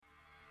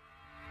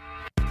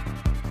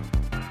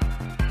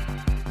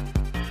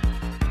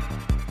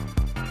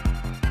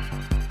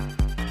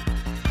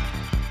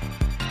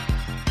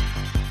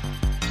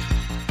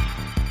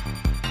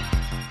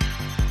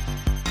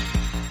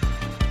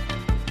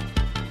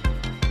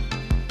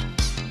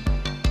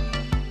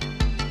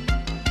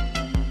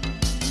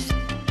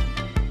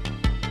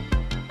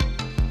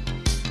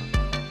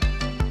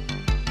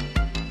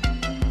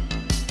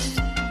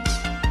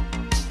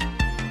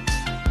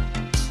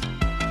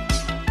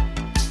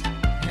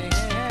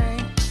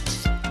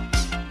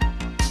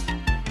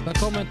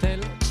velkommen til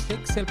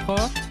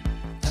Pikselprat,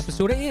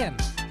 episode 1.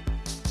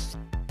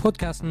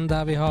 Podcasten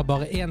der vi har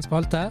bare én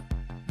spalte,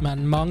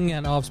 men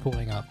mange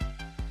avsporinger.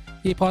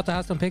 Vi prater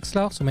helst om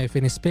piksler, som er å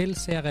finne i spill,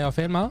 serier og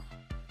filmer,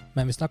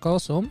 men vi snakker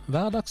også om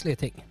hverdagslige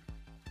ting.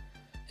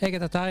 Jeg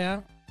heter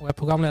Terje, og er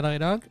programleder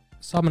i dag.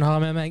 Sammen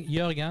har jeg med meg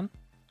Jørgen.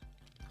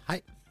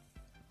 Hei.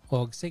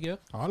 Og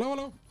Sigurd. Hallo,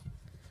 hallo.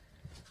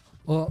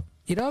 Og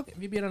i dag,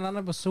 vi begynner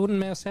denne episoden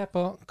med å se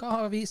på hva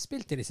har vi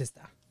spilt i det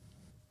siste.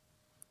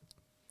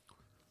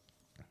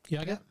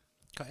 Jørgen?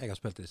 Hva jeg har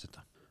spilt i det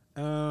siste?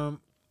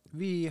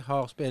 Vi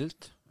har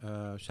spilt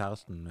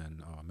kjæresten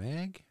min og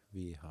meg.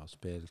 Vi har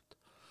spilt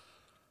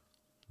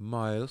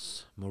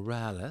Miles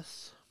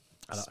Morales.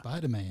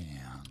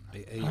 Spider-Man.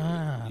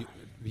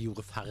 Vi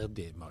gjorde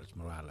ferdig Miles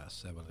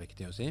Morales, er vel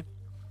riktig å si.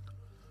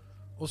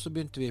 Og så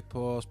begynte vi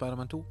på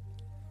Spider-Man 2.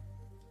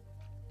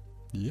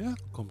 Ja.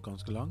 Kom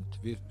ganske langt.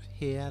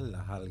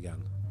 Hele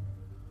helgen.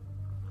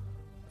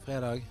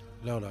 Fredag,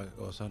 lørdag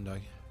og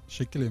søndag.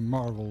 Skikkelig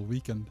Marvel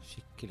weekend.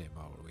 Skikkelig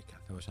Marvel weekend.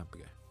 Det var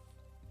kjempegøy.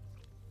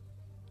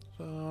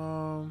 Så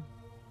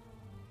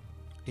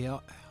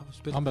ja, jeg har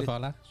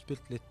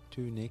spilt litt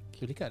Tunic.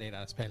 Du liker de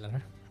der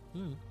spillene.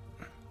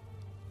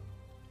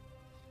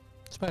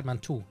 Spider-Man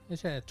 2.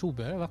 Ikke 2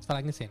 bør det ha vært for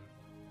lenge siden.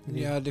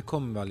 Ja, det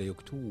kom vel i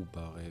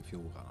oktober i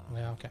fjor.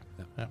 Eller? Ja, ok.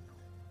 Ja.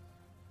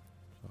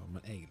 Så,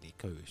 men jeg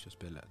liker jo ikke å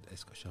spille. Jeg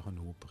skal ikke ha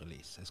noe på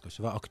release. Jeg skal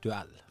ikke være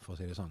aktuell, for å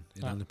si det sånn.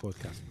 I denne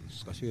podcasten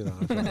skal ikke vi være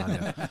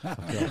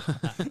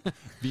aktuell.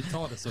 Vi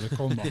tar det så det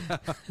kommer.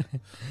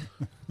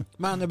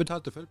 Men jeg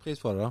betalte full pris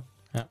for det da.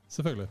 Ja,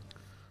 selvfølgelig.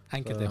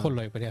 Enkelte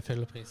holder jo på de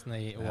fullprisene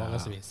i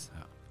årevis.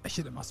 Ja. Er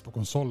ikke det mest på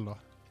konsol da?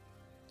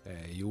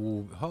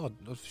 Jo,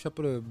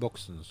 kjøper du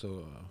boksen,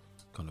 så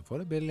kan du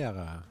få det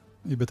billigere.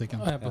 I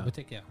butikken? Ja, på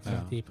butikken,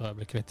 for de prøver å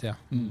bli kvitt, ja.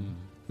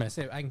 Men jeg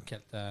ser jo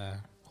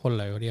enkelte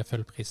holder jo de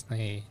fullprisene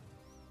i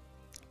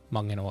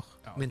mange år.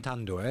 Ja.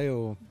 Nintendo er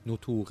jo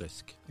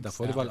notorisk. Der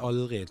får du vel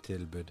aldri et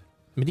tilbud.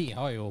 Men de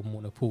har jo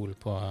monopol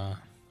på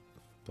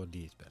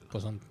de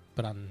spillene.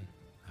 På den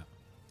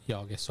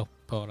jage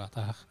sopp og dette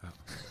her.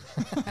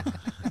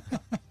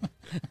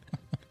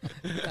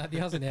 Ja, de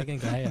har sin egen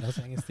greie, det er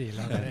sin egen stil.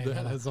 Det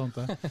er sant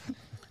det.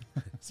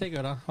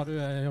 Sigurd da, har du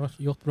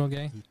gjort på noe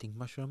gøy? Eating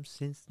mushrooms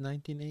since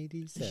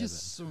 1987. Ikke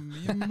så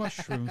mye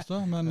mushrooms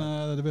da, men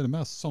det blir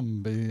mer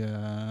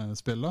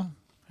zombie-spill da.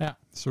 Ja.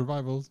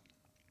 Survival.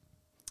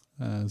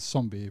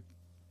 Zombie.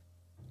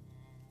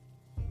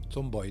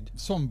 Zomboid,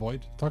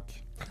 takk.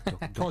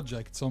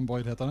 Project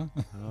Zomboid heter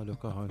det. Ja,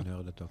 dere har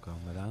nørdet dere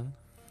med den.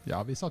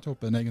 Ja, vi satt jo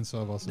opp en egen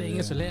server. Det er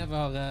ingen som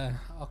lever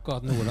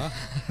akkurat nå da.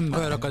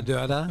 Er dere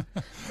døde?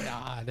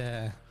 Ja,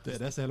 det er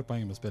det som hele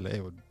poenget med spillet, er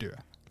jo dø.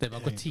 Det er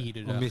bare hvor tid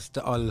du dør. Og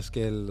miste all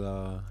skill.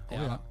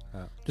 Ja.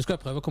 Du skal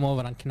prøve å komme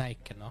over den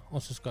kneiken da, og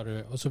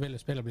så vil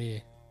spillet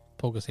bli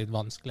progressivt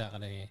vanskeligere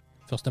de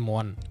første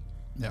måneden.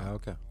 Ja,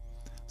 ok.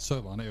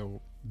 Serveren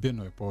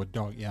begynner jo på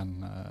dag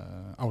 1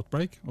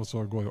 outbreak, og så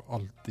går jo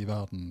alt i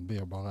verden blir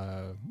jo bare,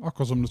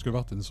 akkurat som det skulle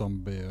vært en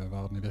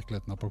zombie-verden i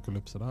virkeligheten,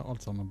 apokalypse der,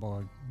 alt sammen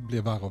bare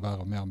blir verre og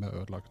verre og mer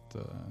ødelagt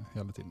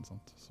hele tiden,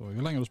 sant? Så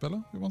jo lenger du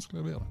spiller, jo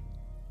vanskeligere blir det.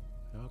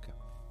 Ja, ok.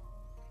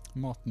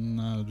 Maten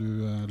du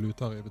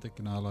luter i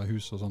butikkene eller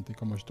hus og sånt, de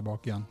kommer ikke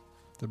tilbake igjen.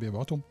 Det blir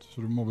bare tomt,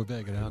 så du må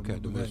bevege deg. Ja, okay.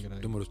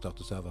 Da må du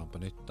starte serveren på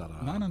nytt?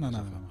 Eller?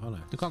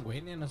 Nei. Du kan gå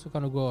inn igjen, og så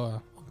kan du gå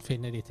og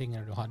finne de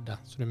tingene du hadde,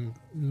 så du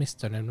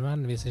mister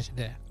nødvendigvis ikke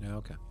det. Ja,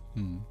 ok.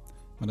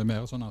 Men det er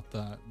mer sånn at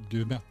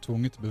du er mer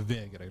tvunget til å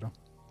bevege deg da,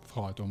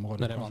 fra et område.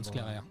 Når det er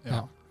vanskeligere,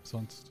 ja.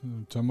 Sant?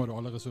 Tømmer du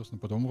alle ressursene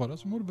på et område,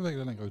 så må du bevege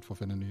deg lenger ut for å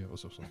finne nye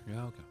ressurser.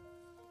 Ja, ok.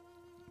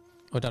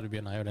 Og der du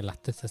begynner er jo det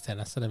letteste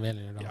stedet, så det vil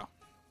du da. Ja,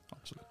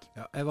 absolutt.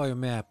 Ja, jeg var jo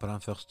med på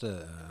den første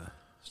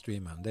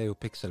streamen. Det er jo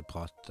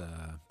Pikselprat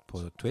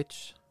på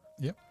Twitch.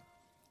 Ja.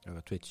 Det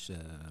var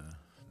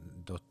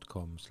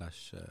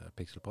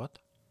twitch.com/pikselprat.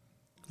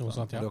 Noe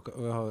sånt, ja.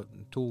 Dere har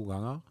 2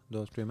 ganger du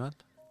har streamet?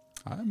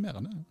 Nei, mer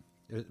enn det.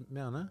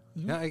 Mer enn det?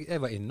 Ja, jeg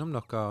var innom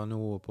dere nå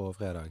på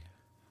fredag.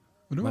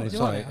 Men jeg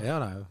sa,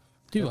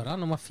 du var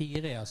da nummer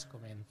 4 som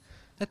kom inn.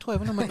 Jeg tror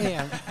jeg var nummer 1.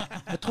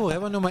 Jeg tror jeg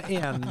var nummer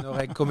 1 når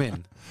jeg kom inn.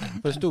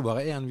 For det stod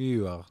bare 1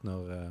 viewer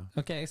når...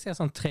 Ok, jeg ser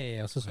sånn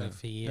 3, og så jeg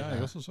 4. Ja,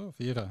 jeg også så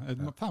 4.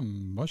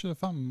 5, var ikke det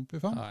 5 oppi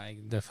 5? Ja,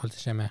 det følte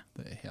ikke med.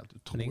 Det er helt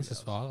utrolig. Men det er ingen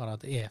som svarer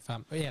at det er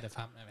 5. Og er det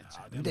 5? Jeg vet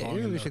ikke. Ja, det er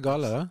jo ikke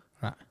gale, da.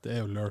 Nei. Det er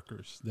jo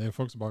lurkers. Det er jo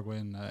folk som bare går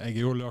inn. Jeg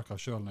er jo lurker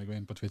selv når jeg går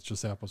inn på Twitch og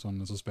ser på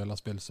sånne som spiller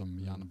spill som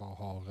gjerne bare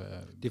har...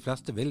 De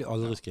fleste vil jo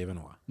aldri skrive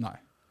noe. Nei.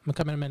 Men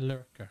hva mener du med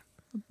lurker?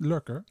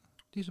 Lurker?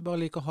 De som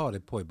bare liker å ha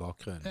det på i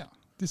bakgrunnen. Ja.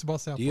 De som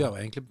bare ser de gjør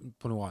egentlig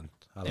på noe annet.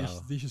 De er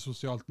ikke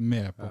sosialt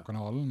med på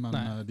kanalen, men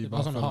de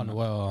bare sånn å ha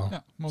noe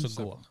som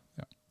går.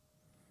 Ja.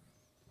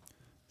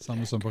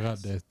 Samme som på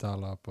Reddit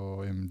eller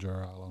på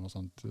Imgur eller noe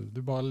sånt.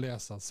 Du bare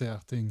leser,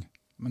 ser ting,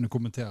 men du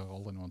kommenterer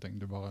aldri noen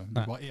ting. Du bare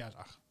er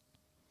der.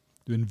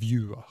 Du er en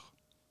viewer.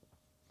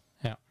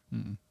 Ja.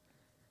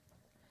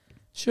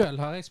 Selv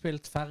har jeg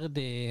spilt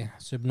ferdig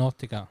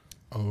Subnautica.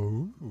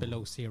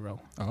 Below Zero.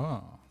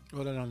 Og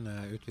det er den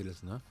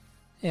utvidelsen da?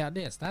 Ja,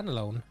 det er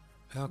standalone.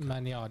 Ja, ok.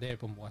 Men ja, det er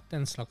jo på en måte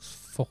en slags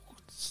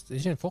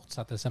ikke en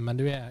fortsettelse, men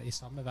du er i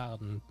samme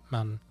verden,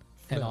 men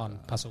en annen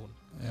person.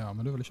 Ja,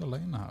 men du er vel ikke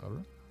alene her, er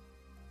du?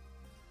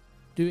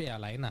 Du er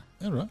alene.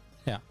 Er du det?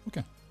 Ja. Ok.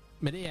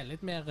 Men det er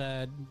litt mer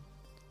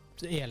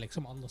det er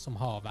liksom andre som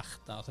har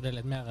vært der, så det er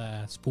litt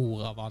mer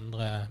spor av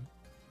andre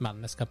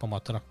mennesker på en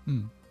måte da.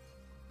 Mm.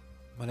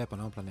 Men det er på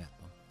en annen planet,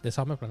 da. Det er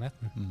samme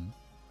planeten. Mm.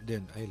 Det er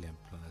en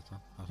alien-planet, da.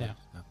 Altså, Ja.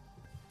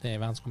 Det er i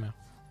verdensrommet.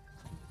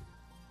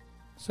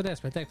 Så det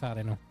spilte jeg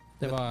ferdig nå.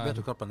 Vet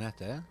du hva planet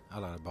det er?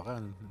 Eller er det bare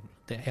en...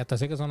 Det heter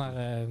sikkert sånn her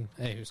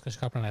jeg husker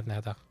ikke hva planeten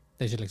heter.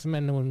 Det er ikke liksom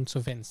noen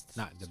som finnes.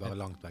 Nei, det er bare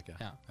langt vekke.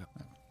 Ja. Ja.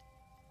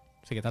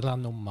 Sikkert et eller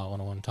annet nummer og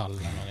noen tall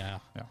og noe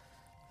greier. Ja.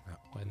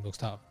 Og en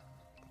bokstav.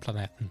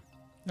 Planeten.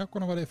 Ja,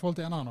 hvordan var det i forhold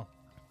til eneren da?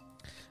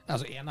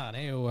 Altså, eneren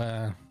er jo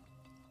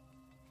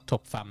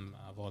topp 5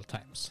 av all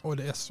times.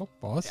 Det er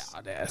såpass?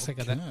 Ja, det er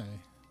sikkert Ok. det.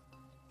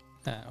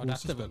 Og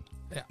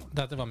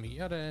dette var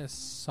mye av det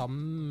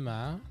samme,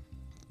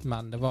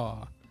 men det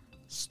var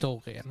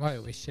storyen var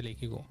jo ikke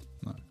like god.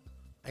 Nei.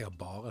 Jeg har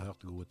bare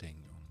hørt gode ting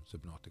om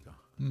Subnautica.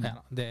 Mm. Ja,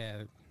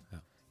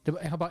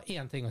 jeg har bare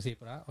én ting å si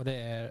på det, og det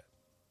er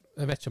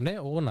jeg vet ikke om det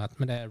er ordnet,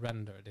 men det er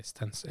render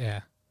distance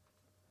er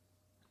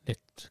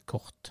litt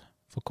kort.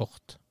 For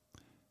kort.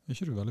 Er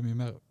ikke du veldig mye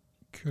mer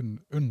kun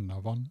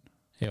under vann?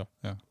 Jo.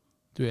 Ja.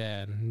 Du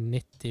er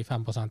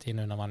 95% inn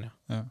under vann, ja.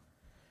 Ja.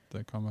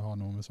 Det kan vi ha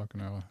noe med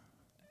saken å gjøre.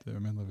 Det er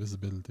jo mindre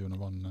visibility under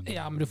vann.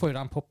 Ja, men du får jo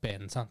den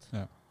pop-in, sant?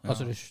 Ja.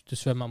 Altså, du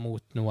svømmer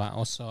mot noe,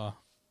 og så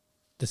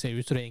det ser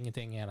ut som det er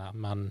ingenting i det,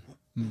 men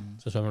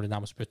så svømmer du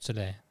nærmest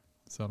plutselig.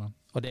 Ser den.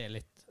 Og det er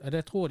litt,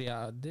 det tror de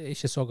det er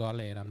ikke så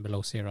gale i den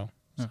Below Zero.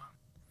 Ja.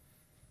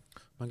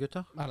 Men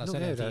gutter, Ellers nå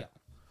er det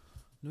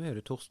nå er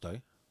det torsdag,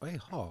 og jeg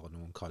har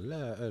noen kalde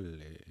øl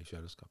i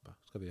kjøleskapet.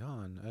 Skal vi ha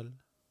en øl?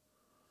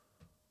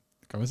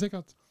 Kan vi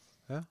sikkert.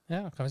 Ja,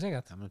 kan vi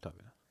sikkert. Ja, men da tar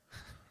vi det.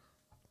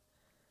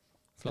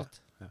 Flott.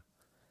 Ja.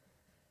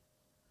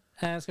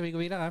 Skal vi gå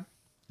videre?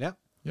 Ja.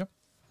 Ja.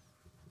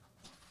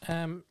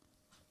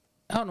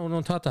 Jeg har noen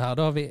notater her,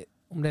 da har vi,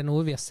 om det er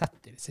noe vi har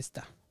sett i det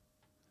siste.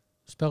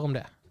 Spør om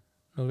det.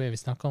 Noe vi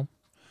snakker om.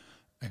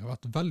 Jeg har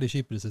vært veldig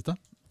kjip i det siste.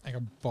 Jeg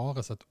har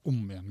bare sett om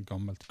igjen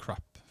gammelt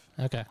crap.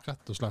 Ok.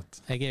 Rett og slett.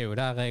 Jeg er jo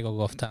der jeg går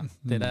ofte.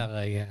 Det er der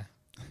jeg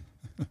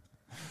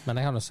Men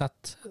jeg har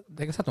sett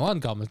noe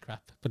annet gammelt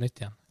crap på nytt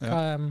igjen.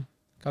 Hva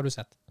har du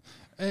sett?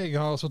 Jeg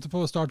har satt på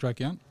Star Trek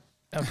igjen.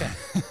 Ok.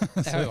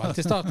 Jeg har jo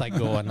alltid Star Trek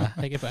gående.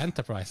 Jeg er på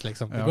Enterprise,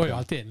 liksom. Det går jo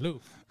alltid i en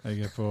loop. Jeg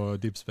er på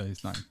Deep Space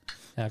Nine.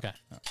 Ja, ok.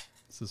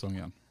 Sesong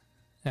 1.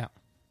 Ja.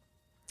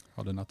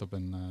 Hadde nettopp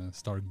en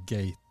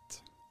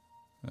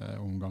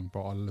Stargate-omgang på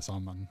alle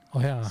sammen.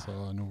 Ja. Så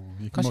nå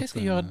gikk Kanskje jeg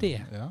skal gjøre det?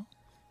 Ja.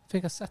 For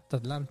jeg har sett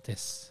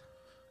Atlantis.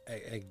 Jeg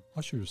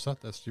Har ikke du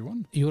sett SG-1?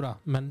 Jo da,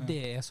 men det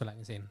er så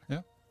lenge siden.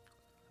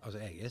 altså,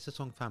 jeg er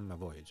sesong 5 med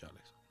Voyager,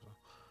 liksom. Så.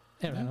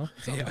 Er det nå?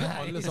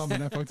 Alle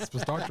sammen er faktisk på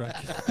Star Trek.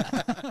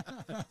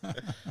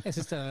 Jeg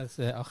synes det er litt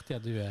artig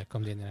at du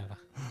kom inn i det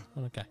der.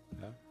 Ok.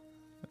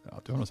 Ja,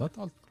 du har nå sett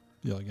alt,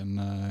 Jørgen.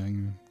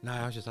 Nei, jeg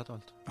har ikke sett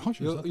alt. Har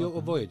ikke du sett Jo, alt?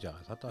 og Voyager har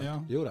jeg sett alt. Ja.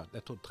 Jo da,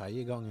 jeg tror 3.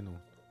 gangen nå.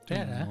 Det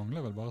er det. Du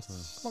mangler vel bare...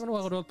 Hvor mange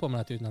år har du holdt på med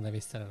dette uten at jeg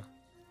visste det da?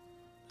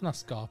 Den har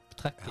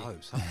skaptrekk Jeg i. har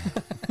jo sagt det.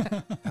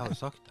 Jeg har jo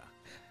sagt det.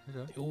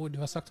 Jo, du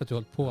har sagt at du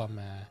holdt på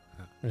med,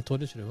 men jeg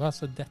trodde ikke du var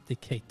så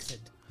dedicated.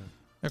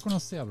 Ja,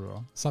 hvordan ser du da?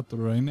 Setter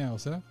du deg ned og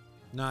ser?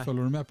 Nei.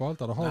 Følger du med på alt,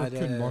 eller har Nei, du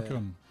kun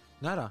bakgrunnen?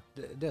 Neida,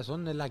 det er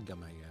sånn jeg legger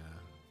meg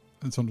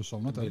Sånn du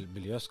sovner til?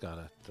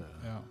 miljøskadet.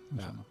 Ja,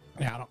 jeg skjønner.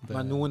 Ja da. Det-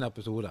 Men noen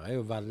episoder er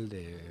jo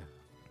veldig...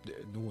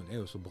 Noen er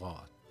jo så bra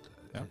at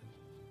Ja.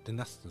 det er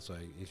nesten så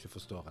jeg ikke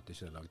forstår at det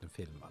ikke er laget en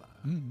film av det.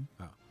 Mhm.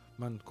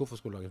 Men hvorfor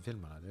skulle du lage en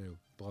film av det? Det er jo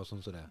bra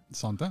sånn som det er.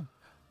 Sant det?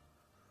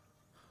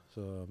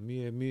 Så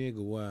mye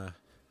gode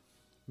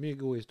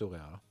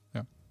historier da.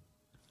 Ja.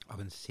 Av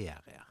en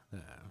serie.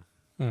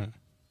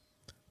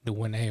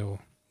 Noen er jo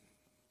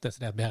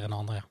desidert bedre enn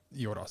andre, ja.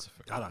 Jo da,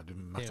 selvfølgelig. Ja da, du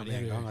merker det med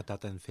en du- gang at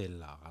dette er en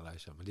filler, eller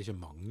ikke, men det er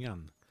ikke mange.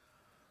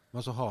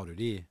 Men så har du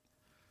de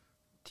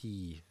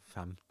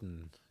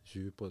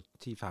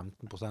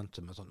 10-15%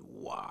 som er sånn,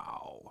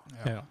 wow!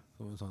 Ja.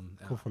 Sånn,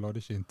 ja. Hvorfor la de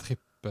ikke en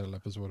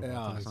trippel-episode på Ja,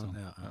 dette, liksom?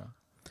 sånn, ja.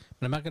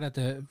 Men jeg merker at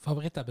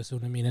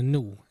favorittepisodene mine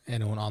nå er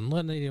noen andre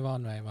enn de var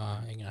da jeg var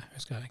yngre,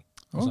 husker jeg.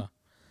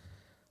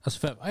 Altså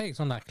før var jeg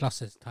sånn der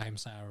klassisk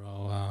Times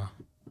Arrow.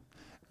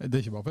 Det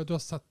er ikke bare fordi du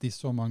har sett de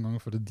så mange ganger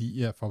fordi de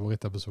er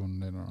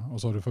favorittepisodene dine, da. Og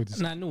så har du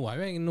faktisk... Nei, nå er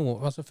jo jeg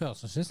altså før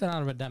så synes jeg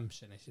den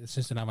Redemption, jeg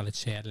synes den var litt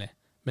kjedelig.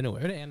 Men nå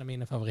er jo det en av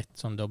mine favoritt,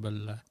 sånn dobbel...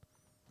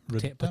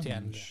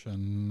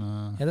 Redemption...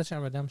 Er det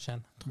ikke Redemption?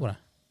 Tror det.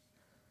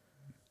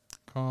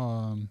 Hva...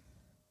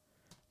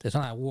 Det er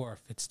sånn her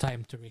Worf, it's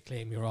time to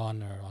reclaim your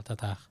honor og alt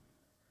dette her.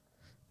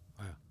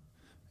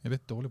 Jeg er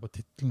litt dårlig på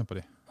titlene på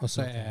de. Og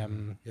så er...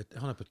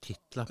 Han er på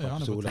titler på Ja,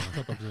 han er på episoder.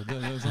 titler på episoder. Det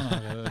er sånn her,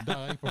 der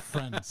er jeg på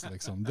Friends,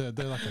 liksom. Det er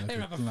dette Er du på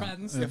titlene.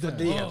 Friends? Det-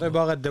 Det er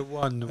bare The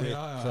One with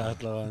Ja, ja. et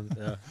eller annet.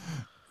 Ja.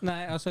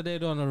 Nei, altså det er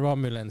da når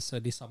Romulans,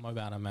 de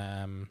samarbeider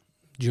med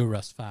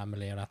Juras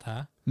family og dette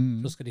her.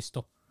 Mm. Så skal de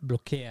stoppe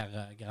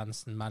blokkere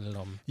grensen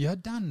mellom. Ja,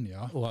 den,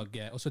 ja.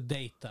 Og så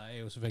Data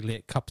jo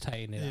selvfølgelig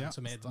kaptein i den,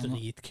 som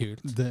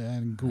dritkult. Det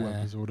en god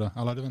episode.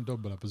 Eller det en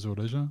dobbelt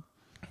episode, ikke?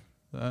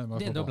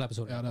 Det en dobbelt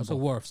episode. Ja, og så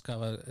Worf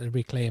skal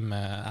reclaime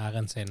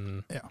æren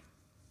sin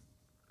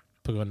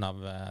på grunn av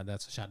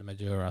det som skjedde med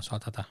Duras og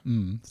alt dette.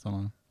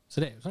 Stemmer. Så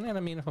det jo sånn en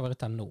av mine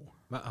favoritter nå.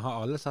 Men har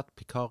alle sett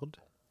Picard?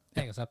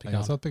 Jeg har sett Picard. Jeg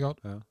har sett Picard.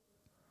 Ja.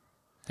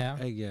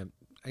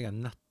 Jeg har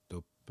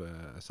nettopp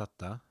sett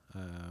det.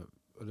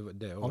 Og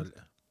det jo alt?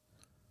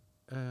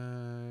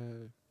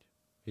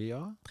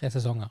 Ja. 3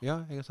 sesonger. Ja,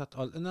 jeg har sett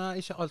alt. Nei,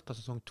 ikke alt av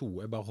sesong 2.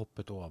 Jeg bare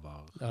hoppet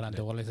over. Ja, den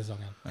dårlige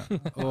sesongen.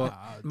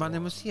 Men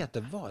jeg må si at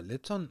det var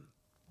litt sånn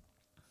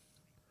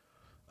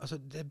altså,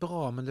 det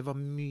bra, men det var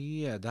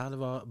mye der det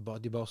var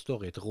de bare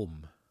står i et rom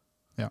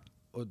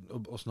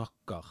og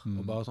snakker.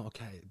 Og bare sånn,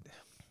 ok,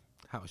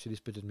 her har ikke de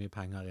spyttet mye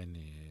penger inn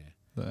i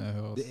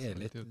det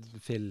litt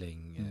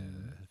filling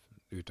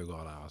ut og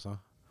går der, altså.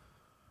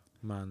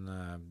 Men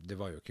det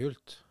var jo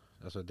kult.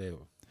 Altså, det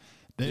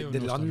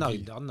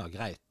lander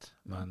greit.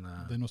 Men,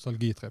 det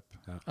nostalgitripp.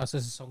 Altså,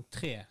 sesong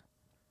 3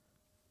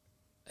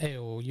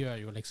 gjør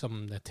jo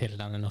liksom det til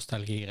denne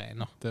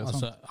nostalgigreien. Det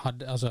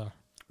altså,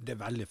 det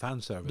veldig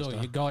fanservice.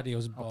 Da ga de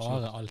oss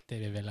bare alt det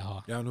vi ville ha.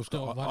 Ja, nå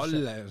skal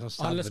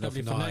alle skal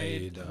bli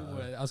fornøyd.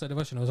 Altså, det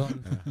var ikke noe sånn.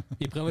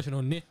 Vi prøver ikke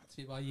noe nytt,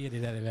 vi bare gir de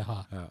det de vil ha.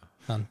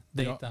 Sånn,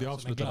 Data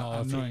som glad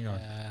og fri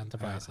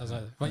Enterprise.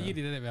 Altså, bare gir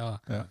de det de vil ha.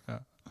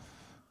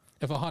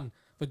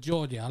 For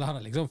Georgia, han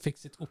har liksom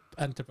fikset opp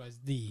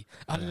Enterprise D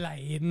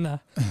alene.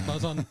 Bare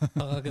sånn,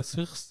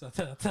 ressurser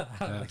til dette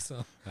her,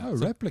 liksom.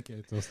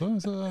 Replicators, da.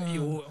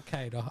 Jo, ok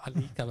da,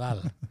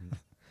 allikevel.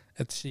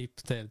 Et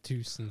skip til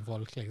 1000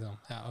 folk, liksom.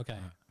 Ja, ok.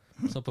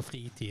 Så på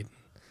fritiden.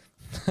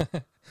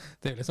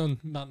 Det jo liksom,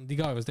 men de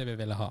ga jo oss det vi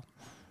ville ha.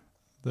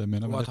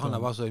 Og at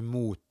han var så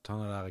imot,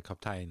 han der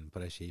kapteinen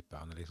på det skipet,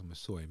 han liksom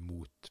så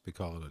imot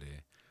Picard, og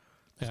de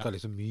skal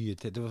liksom mye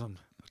til. Det var sånn,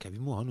 ok,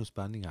 vi må ha noe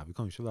spenning her. Vi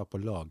kan jo ikke være på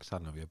lag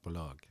selv når vi på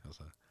lag.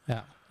 Altså.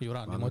 Ja, jo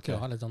da, de måtte jo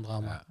ha litt sånn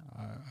drama.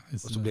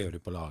 Og så ble jo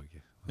de på lag.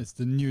 It's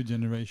the new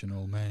generation,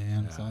 old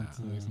man, sant?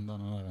 Liksom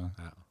denne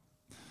der.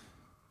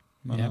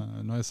 Men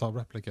når jeg sa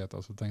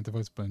replicator, så tenkte jeg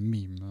faktisk på en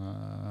meme.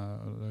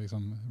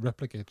 Liksom,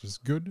 replicators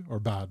good or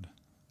bad?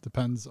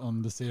 Depends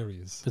on the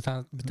series.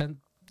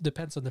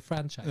 Depends on the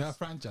franchise. Ja,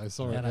 franchise,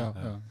 sorry.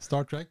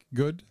 Star Trek,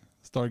 good.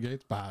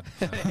 Stargate, bad.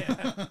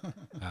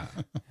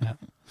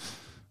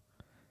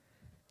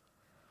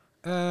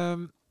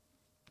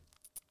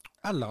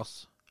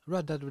 Ellers,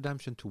 Red Dead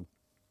Redemption 2.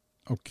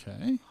 Ok.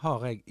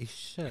 Har jeg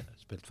ikke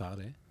spilt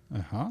ferdig.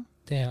 Jaha.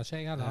 Det har ikke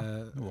jeg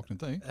heller. Nå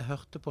våknet jeg. Jeg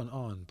hørte på en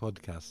annen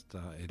podcast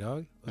i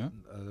dag.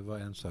 Det var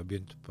en som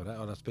begynte på det,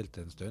 og hadde spilt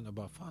det en stund, og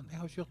bare, faen, jeg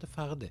har ikke gjort det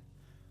ferdig.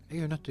 Jeg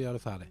er jo nødt til å gjøre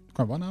det ferdig.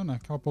 Kan jeg bare nevne?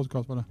 Hva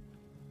podcast var det?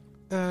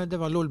 Det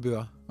var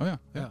Lolbua. Ja.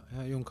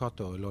 Jon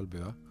Cato og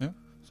Lolbua. Ja.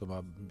 Som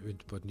har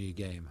begynt på et ny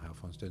game her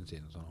for en stund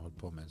siden, så han har holdt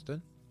på med en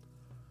stund.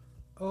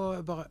 Og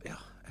jeg bare, jeg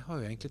har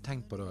jo egentlig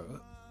tenkt på det,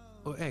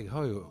 og jeg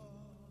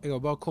har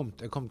bare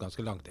kommet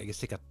ganske langt. Jeg er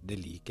sikkert det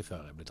like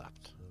før jeg ble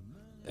drept.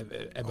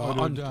 Jeg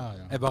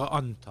bare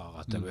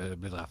antar at jeg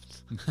blir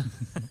drept.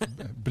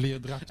 Blir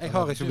drept? Jeg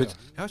har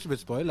ikke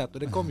blitt spoilet, og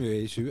det kom jo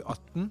i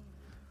 2018.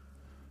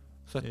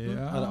 17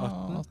 eller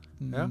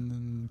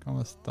 18? Kan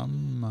vel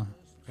stemme.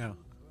 Ja.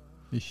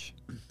 Ish.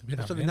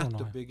 Så har vi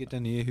nettopp bygget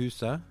det nye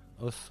huset,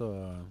 og så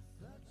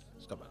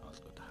skal man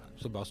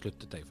så bare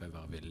sluttet jeg, for jeg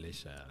bare ville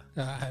ikke...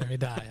 Ja, er vi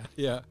der,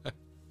 ja.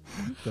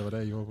 Det var det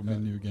jeg gjorde på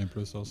min New Game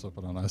Plus også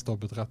på den. Jeg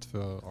stoppet rett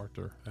før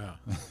Arthur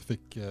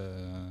fikk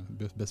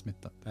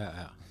besmittet.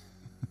 Ja.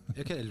 Hva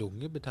er det?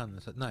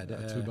 Lungebetennelse? Nei, det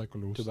er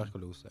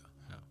tuberkulose.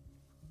 Ja.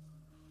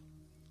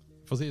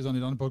 For å si sånn,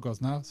 i denne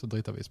podcasten her, så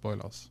driter vi i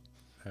spoilers.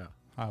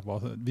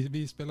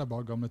 Vi spiller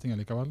bare gamle ting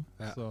likevel.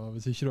 Så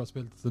hvis ikke du har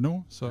spilt det nå,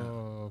 så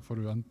får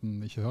du enten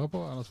ikke høre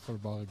på, eller så får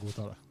du bare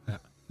godta det.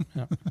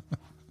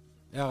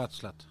 Ja, rett og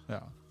slett.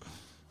 Ja.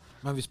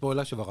 Men vi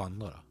spoiler ikke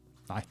hverandre, da.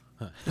 Nei.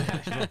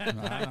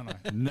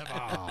 Nei.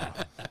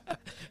 Never!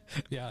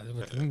 Ja, du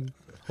må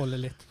holde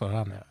litt på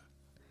den,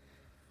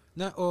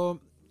 Nei,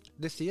 og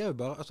det sier jo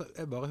bare, altså,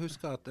 jeg bare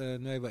husker at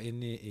når jeg var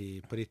inne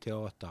på de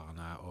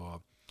teaterne,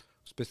 og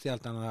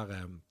spesielt denne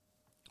der,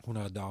 hun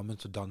er damen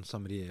som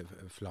danser med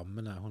de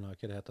flammene, hun har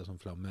ikke det heter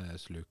som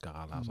flammesluker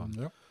eller sånn.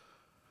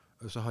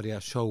 Så har de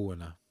her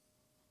showene.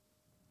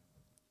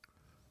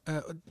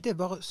 Og det er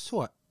bare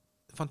så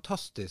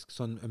fantastisk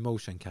sånn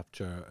motion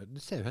capture.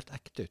 Det ser jo helt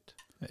ekte ut.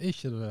 Er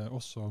ikke det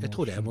også motion? Jeg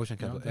tror det er motion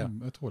capture. Ja,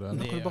 jeg tror det.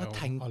 Kan du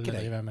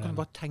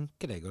bare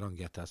tenke deg hvordan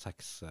GTA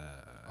 6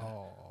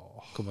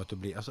 kommer til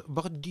å bli. Altså,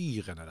 bare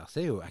dyrene der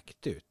ser jo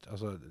ekte ut.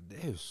 Altså,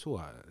 det er jo så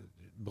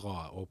bra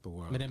open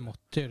world. Men det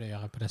måtte jo det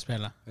gjøre på det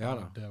spillet. Ja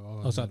da.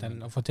 Altså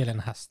å få til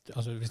en hest.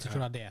 Altså, hvis du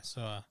ikke har det,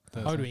 så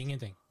har du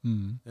ingenting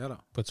ja, da.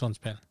 På et sånt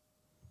spill.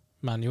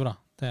 Men jo da,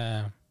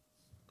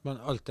 Men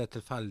alt det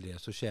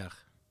tilfeldige som skjer.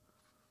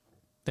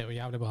 Det er jo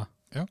jævlig bra.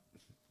 Ja.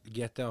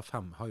 GTA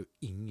 5 har jo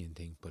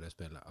ingenting på det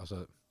spillet.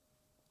 Altså,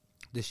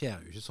 det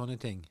skjer jo ikke sånne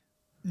ting.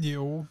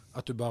 Jo.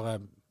 At du bare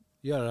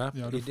Gjør det?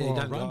 Ja, du får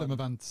random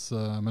events,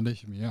 men det er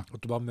ikke mye.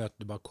 At du bare møter,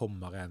 du bare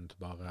kommer en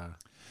bare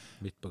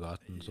midt på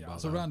gaten.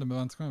 Så random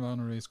events kan jo være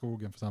når du er i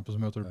skogen, for eksempel, så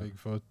møter du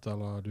Bigfoot,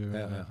 eller du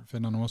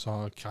finner noen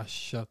som har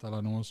krasjet,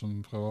 eller noen som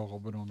prøver å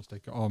robbe noen og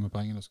stikke av med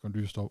pengene, så kan du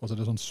stå. Altså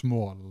det er sånn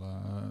små,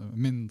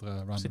 mindre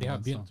random events. Så de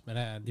har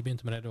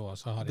begynt med det da, og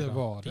så har de det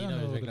var det,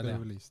 når det ble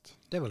released.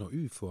 Det var noen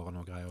UFO-er og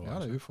noe greier. Ja,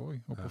 det er UFO,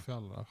 oppe på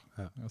fjellet der.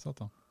 Ja. Jeg har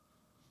sett den.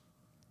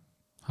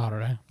 Har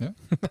du det? Ja.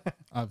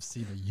 I've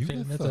seen a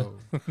UFO.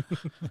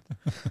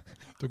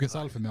 Tok en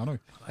selfie med han også.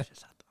 Jeg har ikke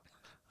sett den.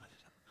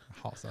 Jeg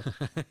har sett den.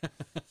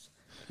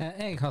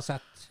 Jeg har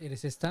sett i det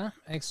siste.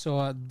 Jeg så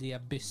The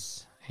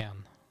Abyss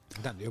 1.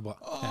 Den er jo bra.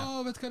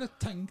 Vet du hva, det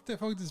tenkte jeg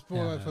faktisk på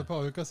for et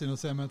par uker siden å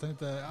se, men jeg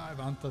tenkte, jeg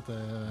venter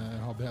til jeg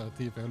har bedre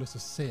tid, for jeg har lyst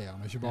til å se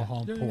han, og ikke bare ha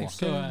han på. Jeg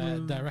så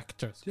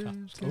Director's Cut.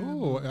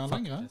 Er han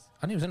lengre?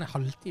 Han er jo sånn en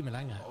halvtime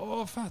lengre.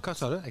 Fett. Hva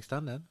sa du?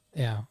 Extended?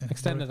 Ja,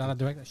 Extended eller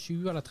Director.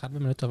 20 eller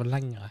 30 minutter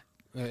lengre.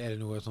 Er det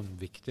noe sånn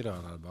viktig da,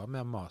 eller bare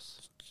mer mas?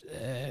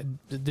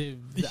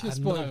 Ikke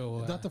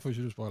spoil. Dette får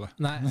ikke du spoile.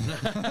 Nei.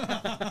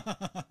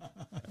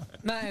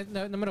 Nei,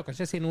 men da kan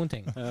ikke si noen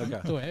ting. Okay.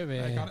 Da er vi...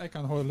 Jeg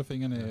kan holde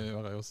fingeren i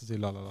øret og si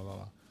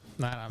la-la-la-la.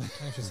 Nei, jeg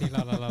kan ikke si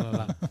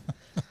la-la-la-la.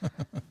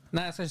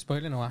 Nei, jeg skal ikke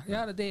spoile noe.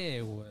 Ja, det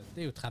er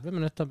jo 30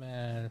 minutter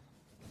med...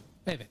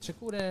 Jeg vet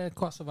ikke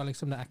hva som var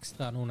liksom det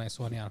ekstra nå når jeg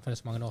så den igjen, for det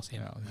er så mange år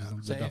siden. Ja,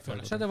 så jeg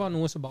føler ikke at det var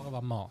noe som bare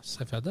var mas.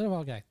 Jeg følte det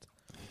var greit.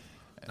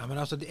 Nei, men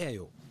altså, det er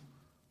jo...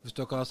 Hvis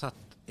dere har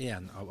sett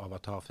en av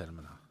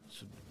Avatar-filmene,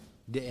 så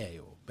det er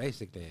jo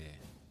basically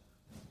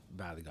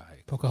bad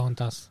guy.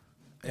 Pocahontas.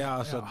 Ja,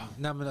 altså,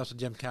 nei, men altså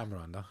James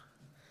Cameron da.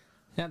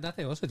 Ja,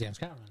 dette er jo også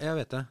James Cameron. Jeg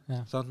vet det,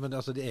 sant? Men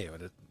altså, det er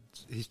jo det,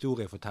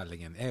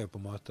 historiefortellingen er jo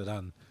på en måte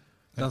den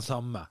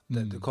samme.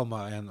 Det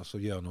kommer en og så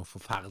gjør noe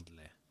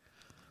forferdelig.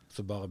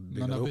 Så bare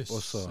bygger det opp,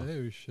 og så... Men Abyss er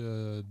jo ikke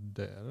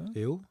det,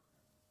 Jo.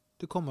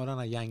 Det kommer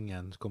denne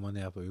gjengen som kommer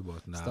ned på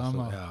ubåten der.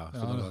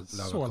 Stemmer.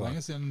 Så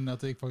lenge siden at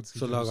jeg faktisk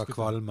ikke så lager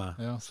kvalme.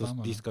 Ja, så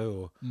de skal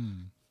jo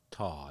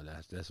ta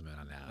det som er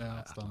der nede. Ja,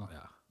 stemmer.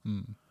 Ja.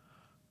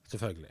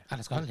 Selvfølgelig.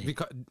 Eller skal de?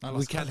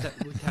 We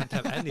can't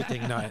have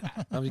anything nice.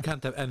 We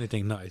can't have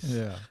anything nice.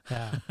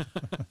 Yeah.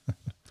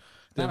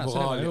 Det er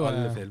moral i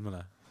alle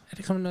filmene.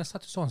 Liksom, når jeg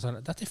satt og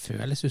sånn, dette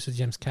føles ut som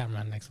James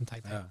Cameron, liksom,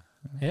 tenkte jeg.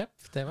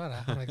 Jep, det var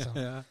det. Liksom.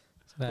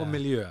 Og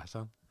miljø,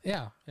 sånn.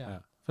 Ja.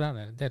 For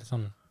det er litt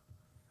sånn...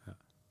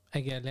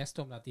 Jeg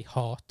leste om det at de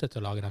hatet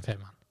å lage den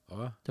filmen.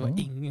 Det var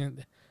ingen...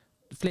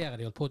 Flere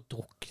de holdt på å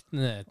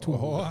drukne 2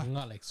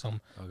 ganger, liksom.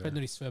 For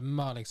når de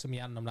svømmer liksom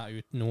gjennom der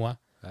uten noe,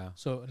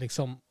 så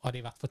liksom har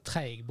de vært for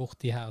treig bort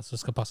de her som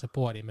skal passe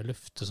på de med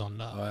luft og sånn.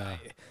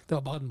 Det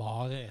var bare et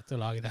mareritt å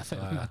lage den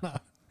filmen.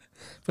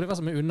 For det var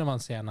som med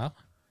undervannsscener.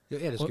 Ja,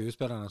 er det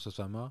skuespillerne som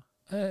svømmer?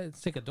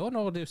 Sikkert da,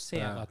 når du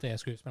ser at det er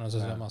skuespillerne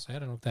som svømmer, så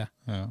er det nok det.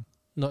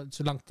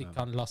 Så langt de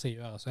kan la seg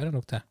gjøre, så er det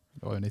nok det.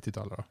 Det var jo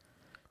 90-tallet da.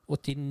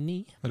 89?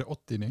 Er det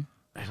 89?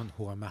 Sånn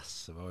HMS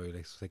var jo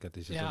liksom sikkert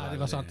ikke så veldig... Ja, det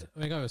var sant.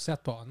 Og jeg har jo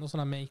sett på noen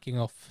sånne making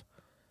of,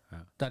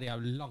 der de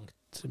har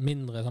langt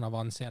mindre sånne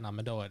vannscener,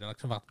 men da har det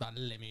liksom vært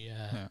veldig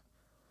mye...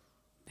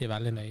 De er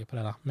veldig nøye på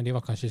det der, men de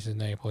var kanskje ikke så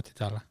nøye på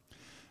 80-tallet.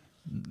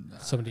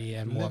 Som de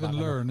må Live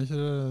and learn, ikke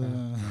det?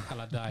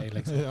 Eller die,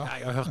 liksom.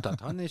 Jeg har hørt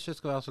at han ikke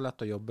skal være så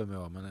lett å jobbe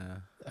med, men...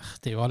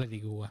 Det er jo alle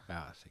de gode.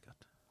 Ja,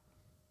 sikkert.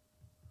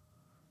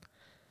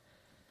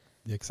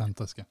 De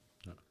eksentriske.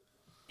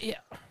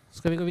 Ja.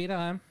 Skal vi gå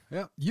videre?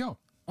 Ja.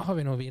 Har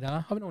vi noe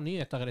videre? Har vi noen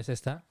nyheter i det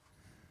siste?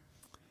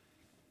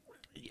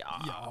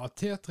 Ja,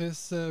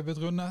 Tetris blitt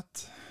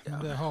rundet.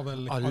 Det har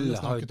vel alle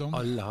snakket om.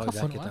 Alle har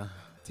dekket det.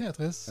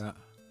 Tetris.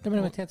 Det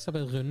med Tetris har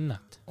blitt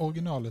rundet.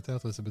 Originale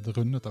Tetris er blitt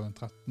rundet av en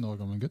 13 år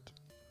gammel gutt.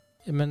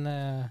 Men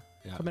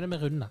hva med det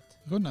med rundet?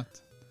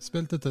 Rundet.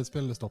 Spilte til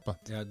spillet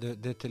stoppet. Ja, det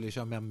er til å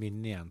ikke ha mer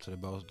minne igjen, så det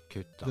er bare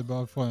kutter. Det er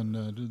bare for en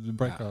du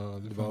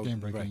breaker, du får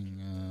game-breaking.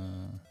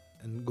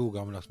 En god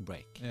gammeldags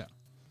break. Ja.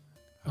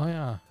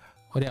 Ja.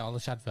 Og det har aldri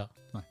skjedd før?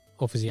 Nei.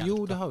 Offisielt? Jo,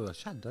 det har jo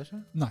skjedd, ikke?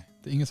 Nei,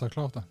 det er ingen som har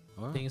klart det.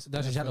 Det har ikke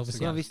skjedd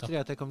offisielt. Hvordan visste de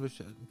at det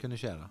kunne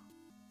skje da?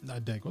 Nei,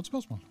 det er et godt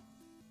spørsmål.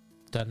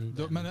 Men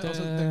det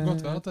kan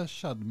godt være at det har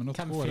skjedd, men nå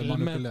tror jeg det er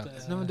manipulert.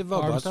 Nei, men det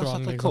var bare at han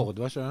satt rekord,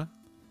 var ikke det?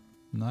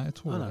 Nei, jeg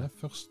tror det er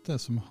første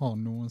som har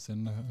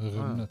noensinne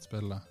rundet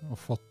spillet og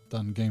fått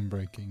den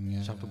game-breaking.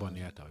 Kjempebra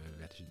nyheter, vi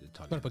vet ikke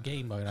detaljer. Var det på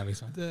Gameboy der,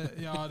 liksom?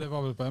 Ja, det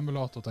var vel på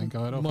emulator,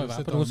 tenker jeg. Det må jo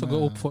være på noe som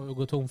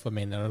går tom for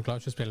minne, når du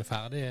klarer ikke å spille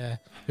ferdig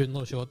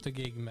 128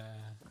 gig med...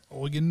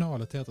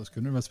 Originale Tetris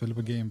kunne du vel spille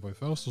på Gameboy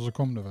først, og så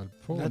kom det vel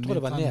på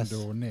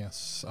Nintendo og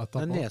NES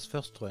etterpå. Det er NES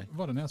først, tror jeg.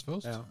 Var det NES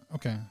først? Ja.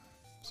 Ok.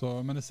 Så,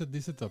 men de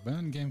sitter på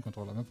en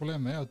game-kontroller, men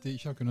problemet er at de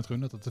ikke har kunnet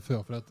rundet dette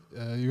før, for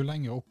jo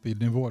lenger opp i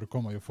nivået du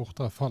kommer, jo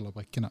fortere faller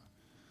brikkene.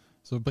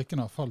 Så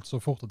brikkene har falt så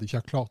fort at de ikke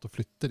har klart å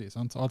flytte de,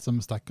 sant? Alt som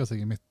stekker seg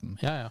i midten.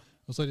 Ja.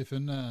 Og så har de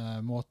funnet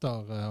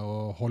måter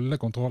å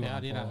holde kontrollene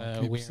på. Ja, de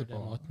der weird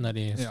måtene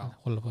de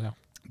holder på, ja.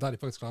 Der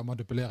de faktisk klarer å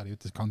manipulere de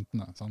ut til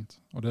kantene,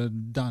 sant? Og det er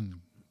den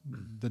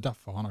Det er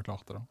derfor han har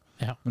klart det da.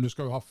 Ja. Men du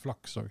skal jo ha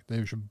flaks også. Det er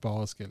jo ikke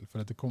bare skill, for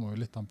det kommer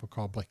jo litt an på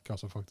hva brikker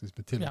som faktisk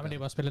blir til. Ja, men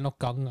de bare spiller nok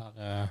ganger.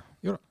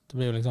 Jo da. Det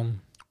blir jo liksom...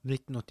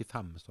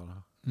 1985 står det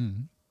her.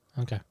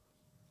 Ok.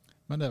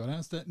 Men det var den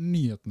eneste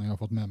nyheten jeg har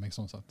fått med meg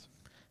sånn sett.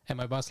 Jeg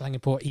må jo bare slenge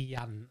på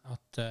igjen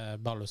at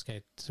Baldur's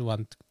Gate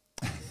vant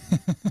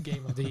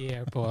Game of the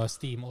Year på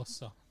Steam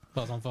også.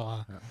 Bare sånn for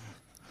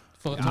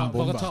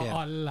å ta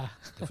alle.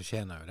 Det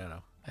fortjener jo det da.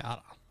 Ja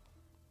da.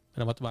 Men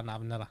jeg måtte bare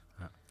nevne det.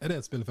 Ja. Er det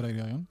et spill for deg,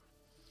 Jørgen?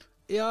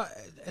 Ja,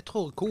 jeg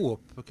tror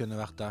co-op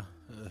kunne vært det.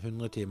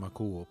 100 timer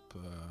co-op.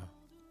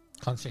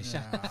 Kanskje ikke.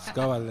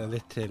 Skal vel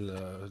litt til,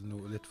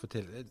 litt for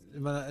til.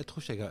 Men jeg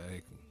tror ikke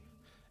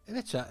jeg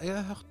vet ikke, jeg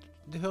har hørt,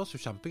 det høres jo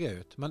kjempegøy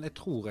ut, men jeg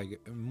tror jeg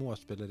må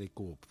spille det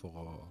co-op for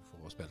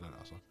å spille det,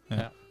 altså.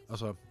 Ja.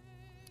 Altså,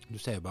 du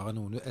ser jo bare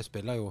noe, jeg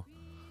spiller jo...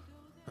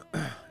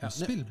 Ja,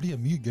 spill blir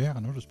mye gøyere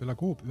når du spiller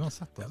co-op,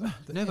 uansett. Altså. Ja,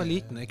 da jeg var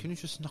liten, jeg kunne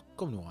ikke snakke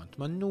om noe annet,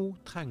 men nå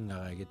trenger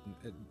jeg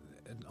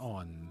en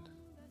annen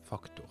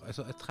faktor.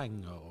 Altså, jeg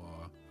trenger å...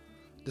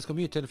 Det skal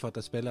mye til for at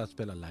jeg spiller et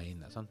spill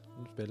alene. Sant?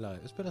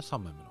 Jeg spiller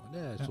sammen med noen.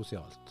 Det er et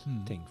sosialt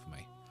ting for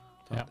meg.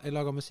 Ja. Jeg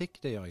lager musikk,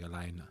 det gjør jeg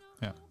alene.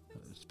 Ja.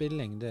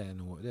 Spilling, det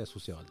er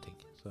sosiale ting.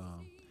 Så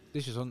det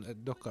er ikke sånn... det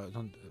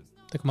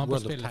kommer an på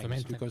spillet for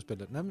min del.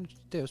 Nei, men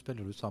det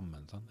spiller du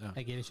sammen. Sant? Ja.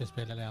 Jeg gidder ikke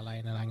spille det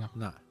alene lenger.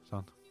 Nei,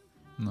 sant.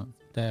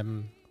 Det,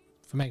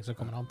 for meg så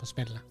kommer det an på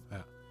spillet.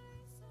 Ja.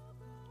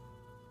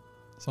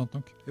 Sant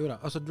nok. Jo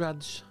da, altså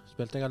Dredge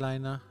spilte jeg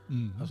alene.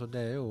 Altså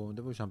det var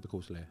jo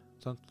kjempekoselig.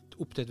 Sant?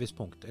 Opp til et visst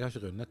punkt. Jeg har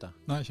ikke rundet det.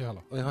 Nei, ikke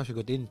heller. Og jeg har ikke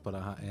gått inn på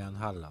det her igjen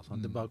heller.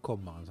 Sant? Det bare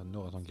kommer en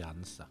sånn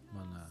grense.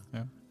 Men,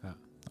 ja,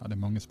 det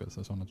er mange spill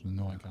som er sånn at du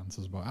når en grense,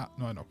 så bare,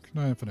 nå er det nok. Nå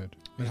er jeg fornøyd.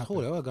 Jeg tror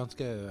det var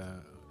ganske...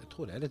 Jeg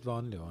tror det er litt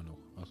vanlig også nå.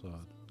 Altså,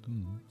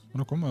 Og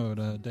nå kommer jo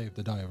det Dave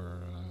the Diver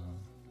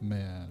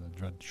med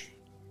Dredge.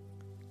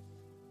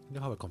 Det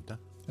har vel kommet det.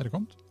 Er det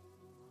kommet?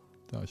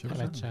 Det har ikke vært.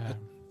 Jeg vet ikke.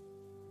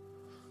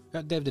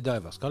 Ja, Dave the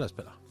Diver skal jeg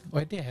spille.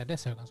 Og det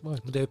ser jo ganske bra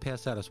ut. Det er jo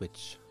PC eller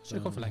Switch. Så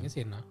det kom for lenge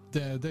siden da.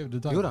 Dave the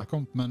Diver er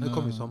kommet, men det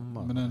kom i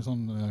sommer. Men det er en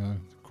sånn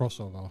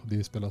crossover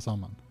de spiller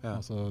sammen. Ja.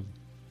 Altså,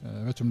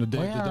 jeg vet ikke om det er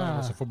Dave the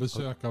Diver som får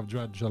besøk av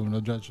Dredge, eller om det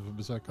er Dredge som får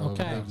besøk av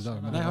Dave the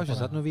Diver. Nei, jeg har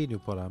ikke sett noen video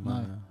på det.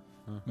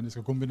 Men de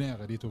skal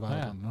kombinere de to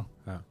verdenene.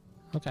 Ja.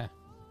 Ok,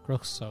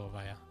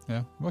 crossover, ja.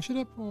 Ja, var ikke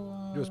det på...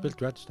 Du har spilt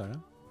Dredge der, ja?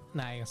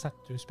 Nei, jeg har sett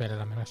du spille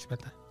det, men jeg har ikke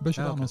spilt det. Ble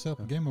ikke det annonsert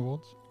på Game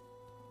Awards?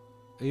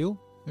 Jo,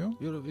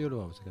 det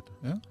var sikkert det.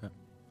 Ja.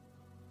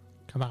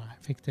 Kan være, jeg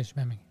fikk det ikke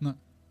med meg. Nei.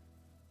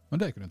 Men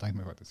det kunne jeg tenkt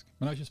meg faktisk.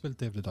 Men jeg har ikke spilt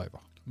Dave the Diver.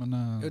 Men,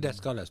 jo, det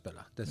skal jeg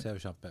spille. Det ser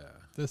jo kjempe...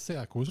 Det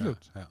ser koselig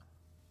ut. Ja.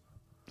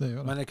 Det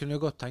gjør det. Men jeg kunne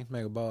jo godt tenkt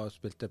meg å bare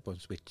spille det på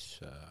en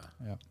Switch,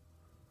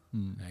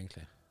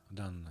 egentlig.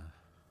 Den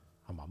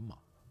har mamma.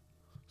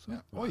 Så,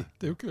 oi,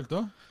 det er jo kult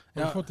da.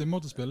 Har du fått en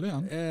måte å spille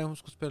igjen? Hun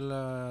skal spille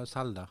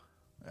Zelda.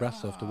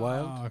 Breath of the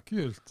Wild. Ja,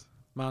 kult.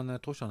 Men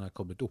jeg tror ikke han er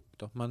koblet opp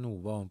da. Men nå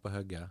var hun på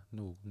høgget.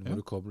 Nå må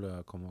du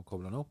koble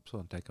den opp,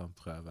 sånn at jeg kan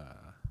prøve.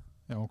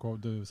 Ja,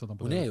 du setter den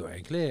på hun er jo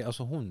egentlig,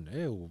 altså hun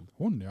er jo...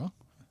 Hun, ja.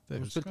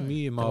 Hun spilte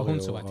mye Mario. Det var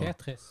hun som var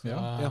Tetris.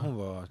 Ja, hun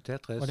var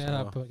Tetris. Og det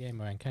der på Game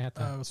Boy, hva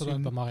heter det?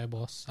 Super Mario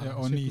Bros. Ja,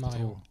 og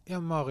Nitro. Ja,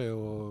 Mario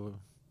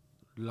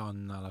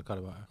Land, eller hva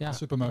det var. Ja,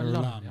 Super Mario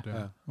Land,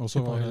 ja. Og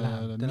så var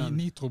det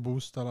Nitro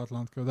Boost, eller et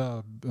eller annet.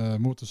 Det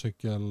er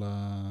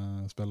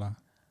motorsykkelspillet.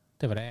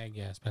 Det var det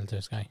jeg spilte,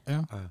 husker jeg.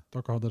 Ja,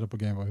 dere hadde det på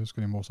Game Boy.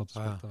 Husker de morsatt og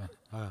spilte det.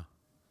 Ja.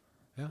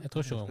 Jeg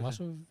tror ikke hun var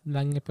så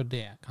lenge på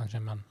det, kanskje,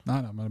 men...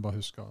 Nei, men jeg bare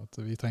husker at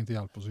vi trengte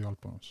hjelp, og så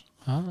hjalp hun oss.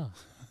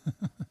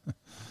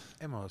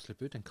 Jeg må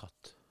slippe ut en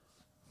katt.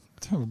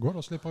 Det går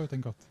da å slippe ut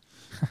en katt.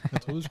 Jeg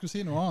trodde du skulle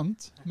si noe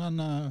annet, men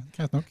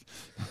greit nok.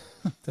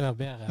 Det var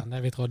bedre enn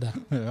det vi trodde.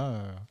 Ja.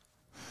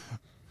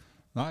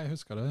 Nei, jeg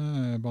husker det.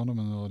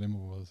 Barndommen og din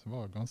mor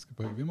var ganske på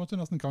høy. Vi måtte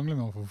nesten krangle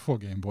med å få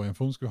Gameboyen,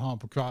 for hun skulle ha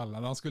den på kvelden.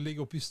 Eller han skulle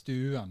ligge oppe i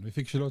stuen. Vi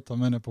fikk ikke lov til å ta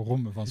med ned på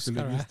rommet, for han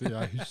skulle ligge i stuen.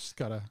 Jeg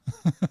husker det.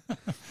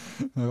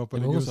 Det var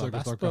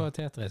best på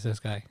Tetris,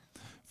 husker jeg.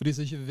 For de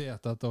som ikke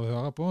vet dette og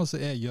hører på, så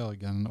er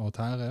Jørgen og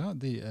Terje,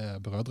 de er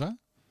brødre.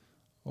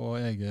 Og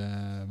jeg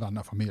er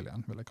venn av familien,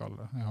 vil jeg kalle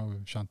det. Jeg har jo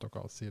kjent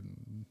dere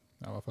siden,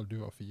 i hvert fall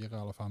du var 4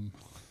 eller 5,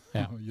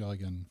 og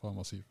Jørgen fra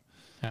var 7.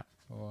 Ja.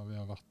 Og vi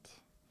har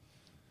vært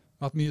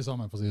mye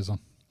sammen, for å si det sånn.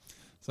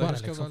 Så var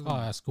det liksom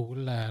fra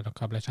skole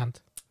dere ble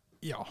kjent?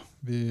 Ja,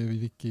 vi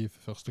gikk i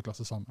første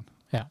klasse sammen.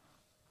 Ja.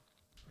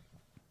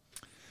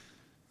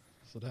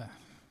 Så det er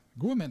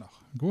gode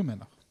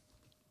minner.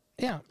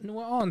 Ja,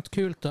 noe annet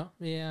kult da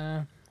vi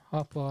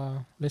har på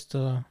lyst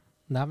til å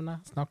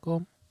nevne, snakke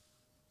om.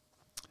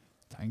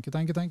 Tenke.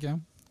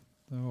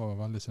 Det var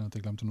veldig synd at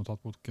jeg glemte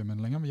notatboken min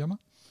lenger hjemme.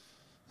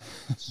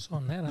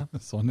 Sånn er det.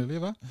 Sånn er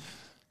livet.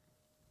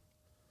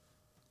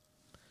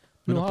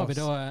 Nå har vi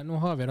da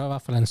i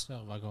hvert fall en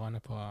server gående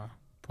på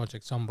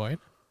Project Zomboid.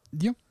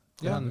 Ja.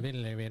 Den vil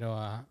vi da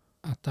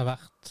etter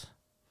hvert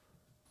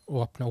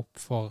åpne opp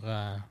for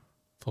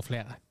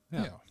flere.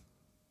 Ja.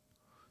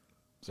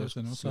 Så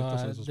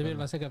det vil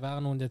vel sikkert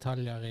være noen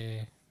detaljer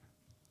i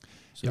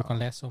Så du kan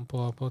lese om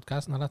på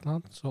podcasten eller et eller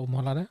annet, så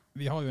omholder det.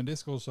 Vi har jo en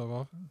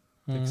Discord-server,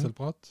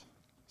 Pixelprat,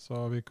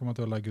 så vi kommer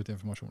til å legge ut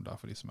informasjon der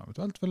for de som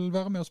eventuelt vil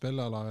være med å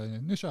spille, eller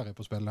er nysgjerrig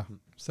på å spille.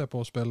 Se på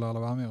å spille,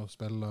 eller være med å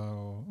spille,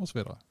 og så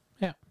videre.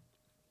 Ja.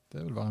 Det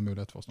vil være en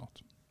mulighet for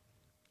snart.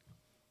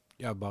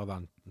 Ja, bare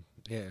vent.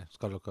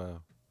 Skal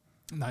dere...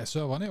 Nei,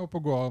 serveren er oppe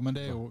og går, men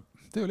det er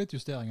jo litt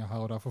justeringer her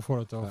og der for å få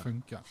det til å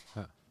funke.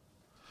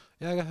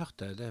 Ja, jeg har hørt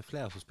det. Det er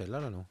flere som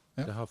spiller det nå.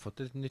 Ja. Det har fått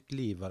et nytt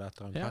liv av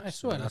dette. Ja, jeg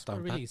så en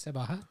release. Jeg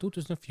bare,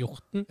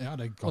 2014. Ja,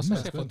 det er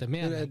gammelt spill. Det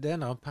er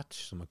en annen patch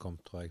som er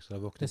kommet, tror jeg. Så det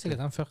er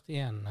sikkert den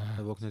 41.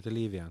 Det våknet til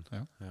liv igjen.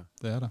 Ja,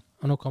 det er det.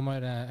 Og nå kommer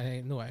jo det,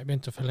 nå har jeg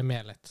begynt å følge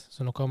med litt,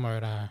 så nå kommer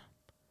jo det,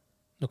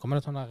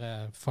 sånne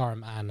der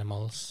farm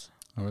animals.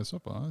 Ja, det er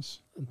såpass.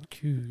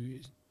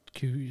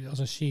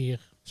 Altså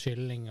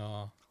kylling og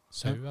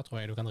sauer, tror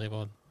jeg du kan drive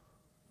og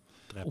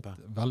drepe.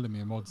 Veldig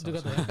mye mods. Du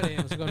kan drepe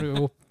dem, så kan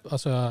du opp,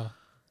 altså,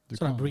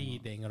 sånn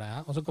breeding og det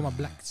her, og så kommer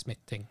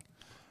blacksmithing.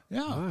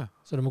 Ja.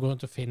 Så du må gå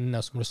rundt og finne,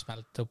 og så må du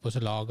smelte opp, og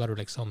så lager du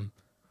liksom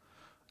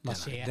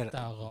macheter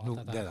og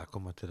alt det der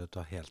kommer til å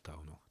ta helt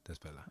av nå, det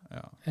spillet.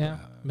 Ja,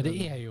 men det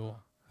er jo,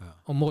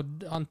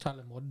 og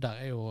antallet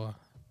modder er jo...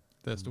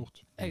 Det er stort.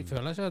 Jeg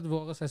føler ikke at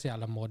våre er så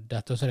jævla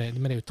moddet,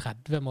 men det er jo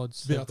 30 mods.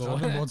 Vi har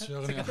 30 mods,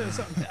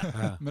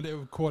 men det er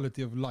jo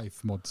quality of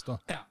life mods da.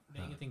 Ja, det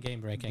er ingenting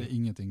game-breaking. Det er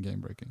ingenting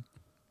game-breaking.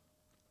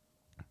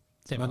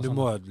 Men du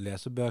må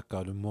lese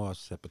bøker, du må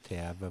se på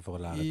TV for å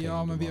lære ting.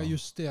 Ja, men vi har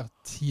justert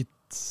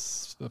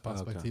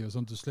tidsperspektivet,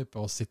 sånn at du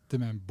slipper å sitte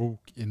med en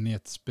bok inne i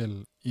et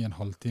spill i en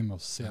halvtime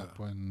og se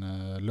på en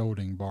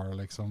loading bar,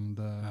 liksom.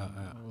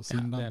 Og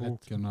siden den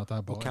boken at det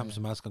er bare... Og hvem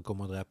som helst kan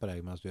komme og drepe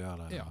deg mens du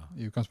gjør det. Ja,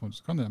 i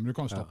utgangspunktet kan det, men du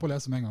kan stoppe å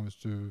lese med en gang hvis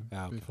du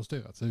blir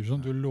forstyrret. Så det er jo ikke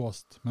sånn at du er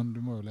låst, men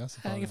du må jo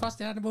lese. Jeg er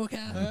fast i denne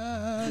boken!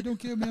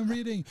 Don't give me a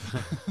reading!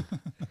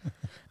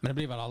 Men det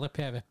blir vel aldri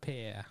PvP?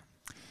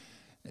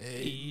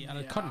 Eller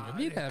det kan jo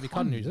bli det. Vi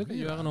kan jo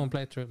gjøre noen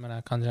playthrough, men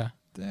det kan ikke.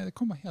 Det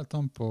kommer helt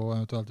an på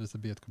eventuelt hvis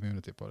det blir et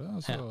community på det.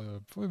 Så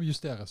får vi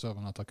justere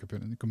serveren etter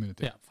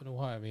community. Ja, for nå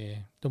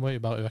da må vi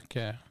bare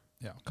øke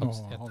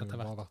kapasitet. Nå har vi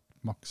bare vært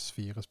maks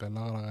 4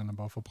 spillere der inne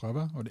bare for å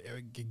prøve, og det er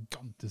jo en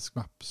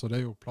gigantisk map, så det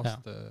er jo plass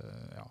til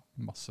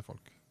masse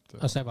folk.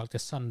 Altså jeg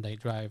valgte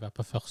Sunday Driver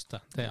på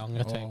første. Det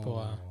angret jeg på.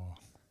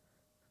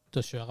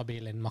 Da kjører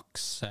bilen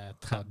maks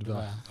 30.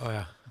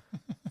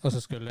 Og så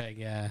skulle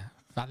jeg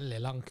veldig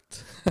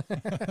langt.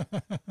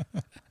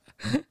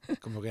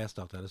 Kan du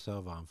restarte hele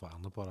serveren for å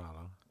endre på det,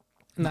 eller?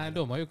 Nei,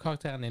 da må jo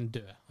karakteren din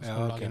dø. Og så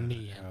lage en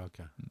ny.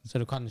 Så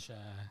du kan ikke...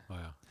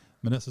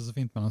 Men det som er så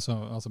fint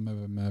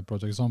med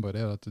Project Zombie,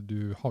 det er at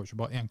du har jo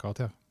ikke bare én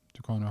karakter. Du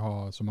kan jo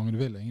ha så mange du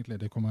vil, egentlig.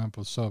 Det kommer igjen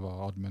på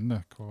server-admin,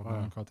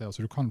 karakterer.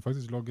 Så du kan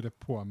faktisk logge det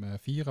på med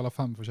 4 eller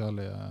 5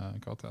 forskjellige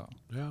karakterer.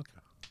 Ja, ok.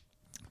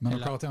 Men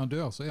når karakteren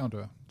dør, så er han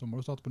død. Da må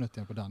du starte på nytt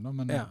igjen på den.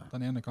 Men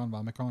den ene kan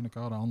være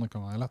mekaniker, den andre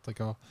kan være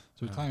elektriker.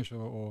 Så du trenger ikke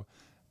å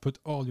put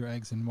all your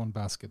eggs in one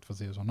basket, for å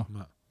si det sånn.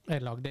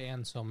 Jeg lagde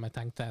en som jeg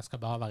tenkte jeg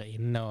skal bare være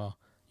inne og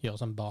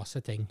gjøre sånn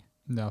baseting.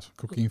 Ja,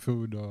 cooking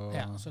food og...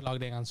 Ja, så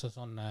lagde jeg en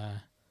sånn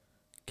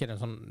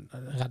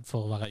redd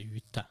for å være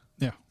ute.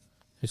 Ja.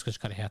 Husker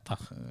ikke hva det heter.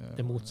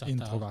 Det motsatte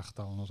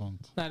introverter eller noe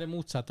sånt. Nei, det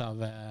motsatte av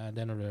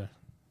det når du...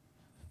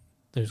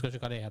 Jeg husker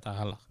ikke hva det heter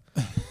heller.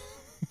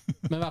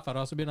 Men i hvert fall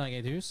da, så begynner jeg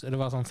i et hus, og det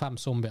var sånn 5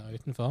 zombier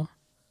utenfor,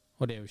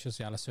 og det er jo ikke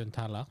så jævlig sunt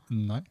heller.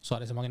 Nei. Så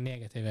hadde jeg så mange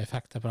negative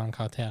effekter på den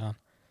karakteren.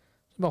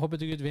 Så bare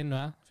hoppet jeg ut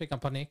vinduet, fikk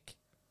han panikk,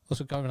 og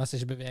så kan vi nesten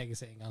ikke bevege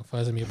seg engang, for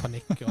det er så mye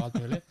panikk og alt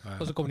mulig.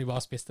 Og så kom de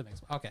bare og spiste meg.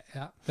 Ok,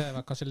 det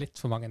var kanskje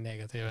litt for mange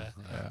negative.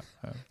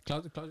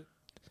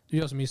 Du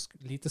gjør så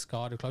mye lite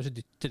skade, du klarer ikke å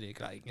dytte deg,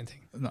 klarer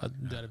ingenting. Da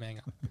dør det med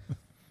en gang.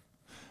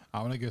 Ja,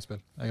 men det er gøy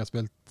spill. Jeg har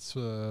spilt,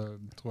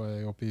 tror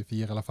jeg, oppe i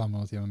 4 eller 5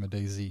 timer med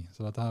DayZ.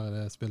 Så dette her er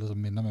det spillet som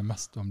minner meg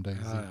mest om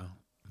DayZ.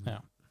 Ja.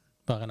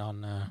 Bare en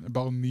annen...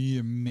 Bare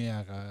mye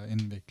mer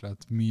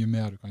innviklet, mye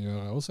mer du kan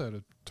gjøre. Og så er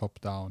det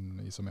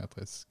top-down,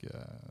 isometrisk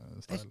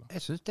style.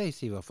 Jeg synes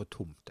DayZ var for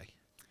tomt, jeg.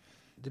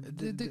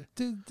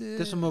 Det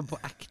er som å på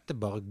ekte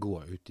bare gå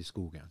ut i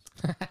skogen.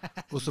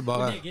 Og så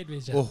bare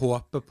og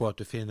håpe på at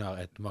du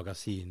finner et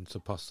magasin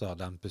som passer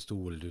den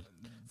pistolen du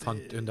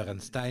fant under en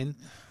stein.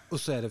 Og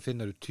så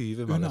finner du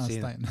 20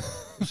 magasiner.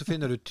 Og så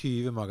finner du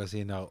 20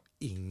 magasiner, og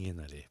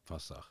ingen av de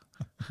passer.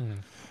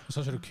 Og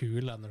så har ikke du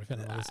kule når du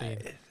finner magasin.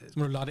 Så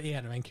må du lade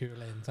en og en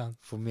kule inn, sant?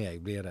 For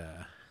meg blir det...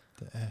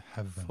 Det er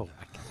heaven. For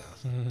ekte,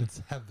 altså.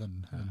 It's heaven.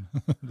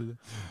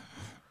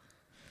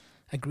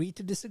 Agree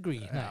to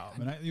disagree. Ja,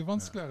 men jo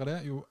vanskeligere det,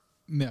 jo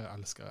mer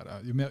elsker jeg det.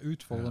 Jo mer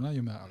utfordrende,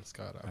 jo mer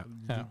elsker jeg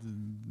det.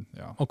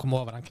 Ja. Og komme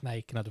over den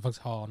kneiken at du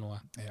faktisk har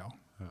noe. Ja.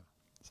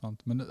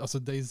 Sant? Men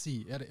altså, DayZ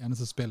er det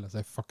eneste spillet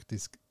som jeg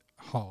faktisk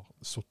har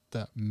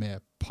suttet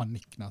med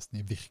panikk nesten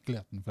i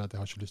virkeligheten, fordi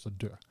jeg har ikke lyst til å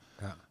dø.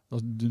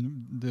 Altså,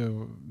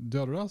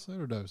 dør du da, så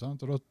er du død,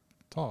 sant? Og da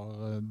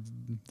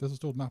det er så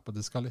stort map at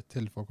det skal litt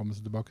til for å komme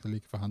seg tilbake til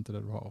like for å hente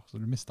det du har. Så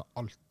du mister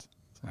alt.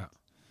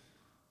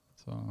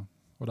 Sant?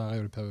 Og der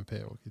er jo det PvP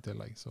også i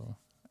tillegg, så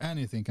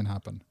anything can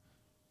happen.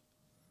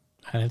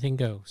 Anything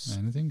goes.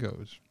 Anything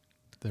goes.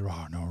 There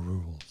are no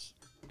rules.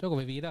 Da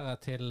går vi videre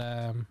til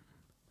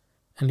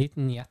en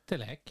liten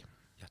gjettelek.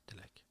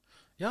 Gjettelek.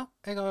 Ja,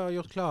 jeg har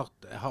gjort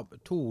klart, jeg har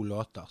 2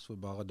 låter, så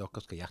bare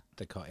dere skal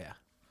gjette hva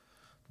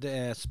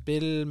Det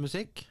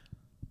spillmusikk.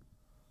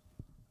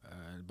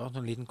 Bare en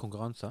sånn liten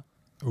konkurranse.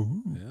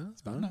 Ja,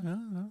 spennende.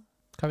 Ja.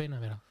 Hva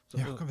vinner vi da? Så,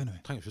 hva vinner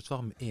vi? Trenger ikke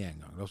svare med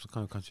en gang, da, så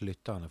kan kanskje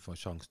lytterne få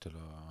en sjanse til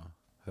å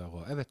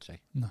høre. Jeg vet ikke.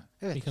 Nei.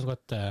 Jeg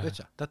vet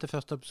ikke. Dette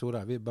første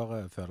episode, vi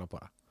bare føler på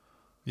det.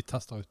 Vi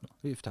tester ut nå.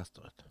 Vi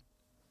tester ut.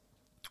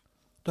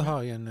 Da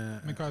har jeg en...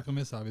 Men hva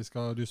premisset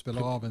her? Du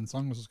spiller av en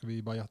sang, og så skal vi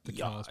bare gjette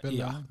hva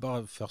spiller? Ja,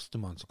 bare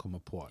førstemann som kommer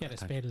på det. Det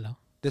spill da?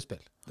 Det er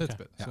spill. Det er et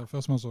spill. Så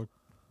førstemann som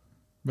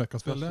vet hva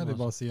spillet de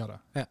bare sier det.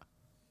 Ja.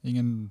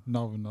 Ingen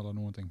navn eller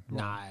noen ting?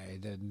 Nei,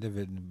 det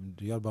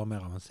gjør det bare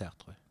mer avansert,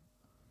 tror jeg.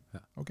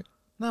 Ja. Ok.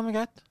 Nei, men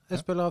greit.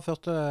 Jeg spiller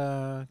første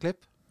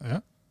klipp.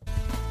 Ja.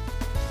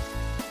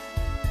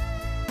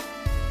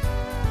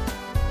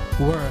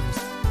 Worms.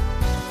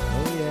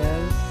 Oh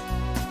yes.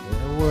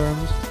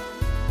 Worms.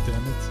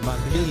 Men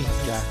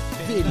hvilke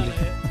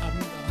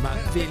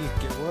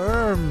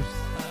Worms?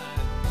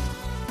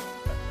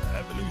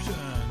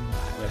 Evolution.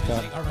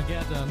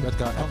 Armageddon. Vet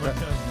du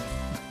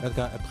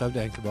hva, jeg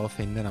prøvde egentlig bare å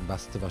finne den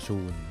beste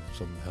versjonen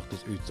som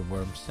hørtes ut som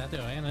Worms. Dette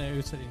er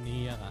jo ut som de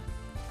nyere.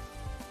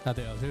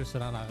 Dette høres ut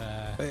som den der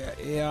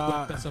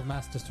Weapons of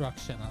Mass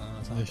Destruction eller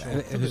noe sånt.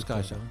 Jeg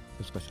husker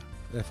ikke.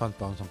 Jeg fant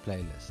bare en sånn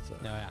playlist. Så.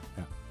 Ja.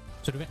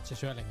 Så du vet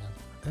ikke selv engang?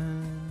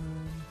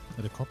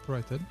 Er det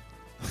copyrighted?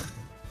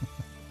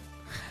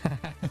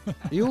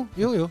 Jo.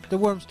 The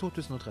Worms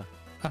 2003.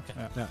 Ok.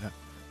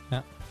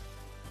 Ja.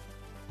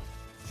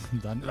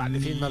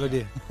 Veldig fin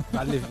melodi.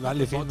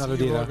 Veldig fin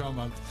melodi der. 20 år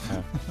gammelt.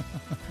 Ja.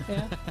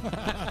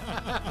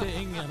 Det er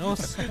yngre enn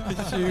oss.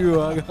 20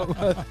 år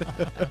gammelt.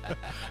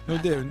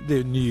 Det er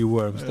jo ny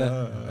Worms, det.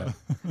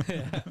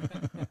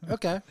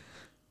 Ok.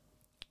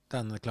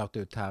 Den klarte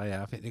jo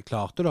Terje.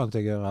 Klarte du den til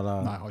å gjøre, eller?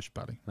 Nei, jeg har ikke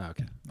peiling. Nei,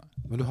 ok.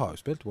 Men du har jo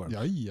spilt Worms.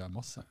 Ja,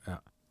 masse. Ja.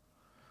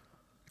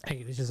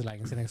 Jeg er ikke så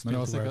lenge siden jeg Men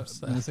spilte Worms.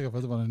 Men jeg er sikker på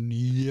at det var den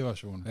nye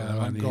versjonen. Ja, det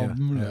var den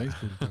gamle jeg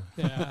spilte.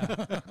 Ja.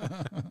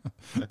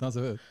 Den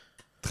som er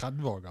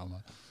 30 år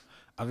gammel.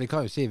 Ja, vi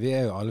kan jo si, vi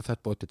er jo alle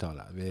født på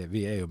 80-tallet.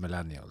 Vi er jo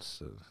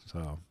millennials,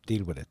 så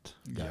deal with it,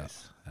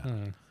 guys. Yeah.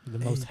 Ja. The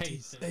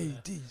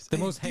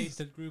most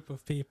hated group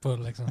of people,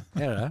 liksom.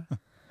 Er det det?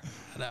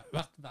 Det har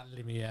vært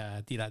veldig mye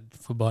de der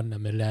forbanna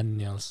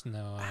millennialsene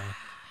og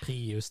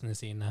Priusene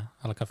sine,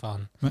 eller hva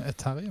faen. Men er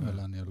Terje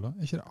millennial da?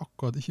 Er ikke det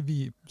akkurat, ikke vi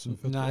som er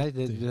født på 80? Nei,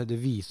 det er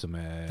vi som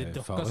er Det er dere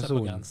som er på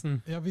faresonen. grensen.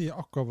 Ja, vi er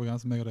akkurat på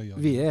grensen, meg og deg. Ja.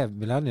 Vi er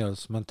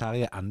millennials, men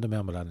Terje er enda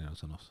mer millennials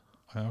enn oss.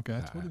 Ja, ok,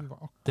 jeg trodde vi var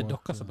akkurat... Det er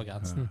dere som er på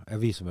grensen. Ja,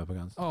 vi som er på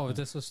grensen.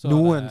 Det så står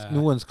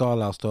Noen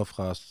skalaer står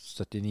fra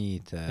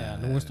 79 til... Ja,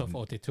 noen står for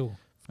 82.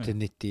 Til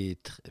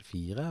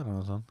 94, eller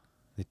noe sånt.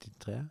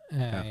 93?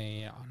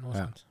 Ja, noe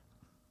sånt.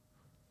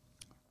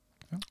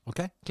 Ja. Ok,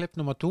 klipp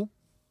nummer 2.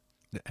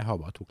 Jeg har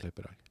bare 2 klipp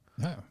i dag.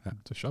 Ja.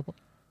 Så kjør på.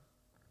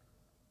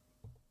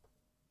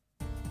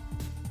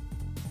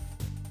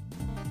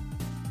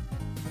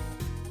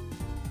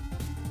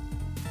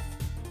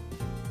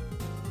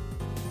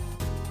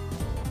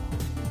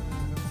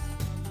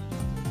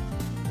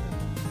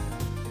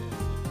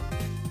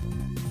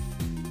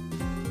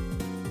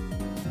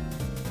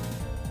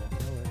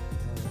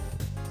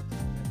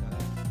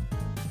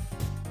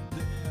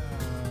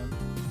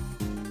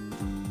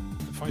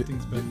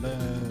 Fighting-spill.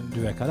 Du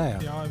vet hva det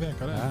er? Ja, jeg vet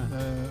hva det er.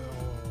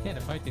 Er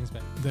det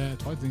fighting-spill? Det er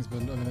et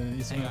fighting-spill.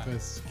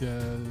 Isometrisk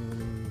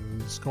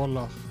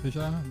scroller,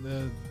 ikke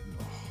det?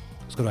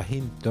 Skal du ha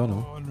hint da nå?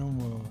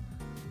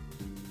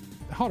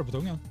 Jeg har det på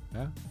tungen.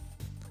 Ja.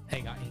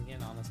 Jeg har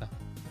ingen anelse.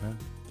 Ja.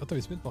 Dette har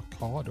vi spilt på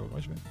Arkade,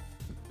 var ikke vi?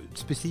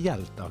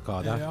 Spesielt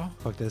Arkade,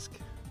 faktisk.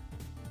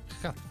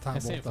 Rett her borte.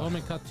 Jeg ser for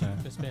meg hva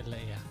type spill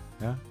det er.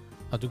 Ja.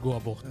 At du går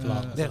bort. Det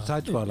er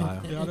sidescroller,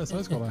 ja. Ja, det er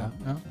sidescroller,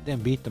 ja. Det er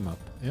en beat 'em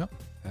up. Ja,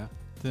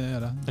 det er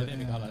det. Det er det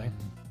vi kaller det.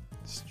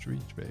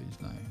 Street Rage,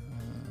 nei.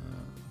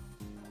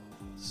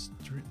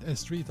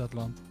 Street et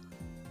eller annet.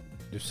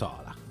 Du sa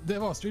det.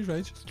 Det var Street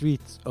Rage.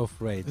 Streets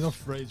of Rage.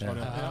 Of Rage var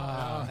det.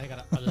 Ja. Jeg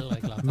hadde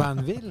aldri klart det.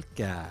 Men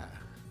hvilke?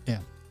 1.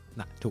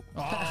 Nei, 2.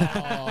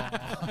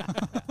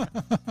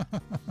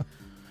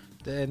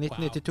 Det er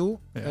 1992.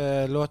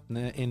 Låten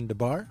er In the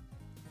Bar.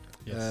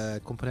 Yes.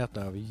 Komponert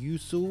av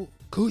Yuzo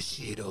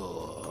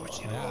Koshiro.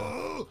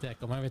 Ja, det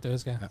kommer jeg til å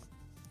huske. Ja.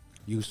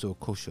 Yuzo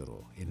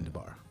Koshiro In the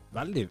Bar.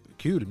 Veldig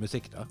kul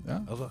musikk da. Ja.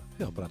 Altså,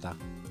 hør på dette.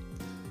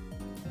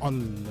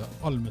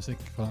 All musikk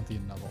fra den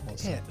tiden der var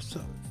også. Det er så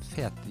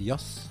fet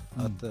jazz.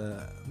 At,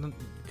 men,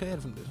 hva er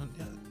det for sånn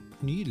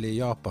nydelig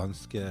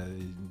japansk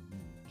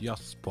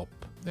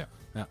jazzpop? Ja.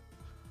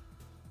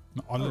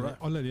 Men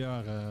alle de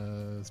her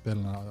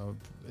spillene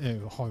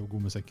har jo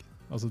god musikk.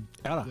 Altså,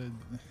 ja da.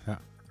 Ja.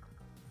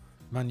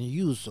 Men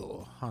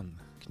Yuzo,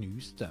 han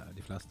knuste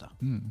de fleste.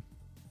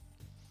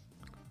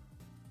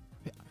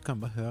 Ja, kan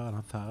bare høre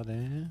den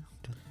ferdig.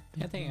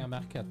 En ting jeg har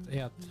merket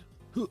er at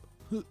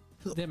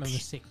det med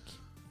musikk,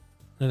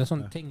 når det er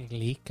sånne ting jeg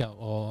liker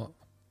og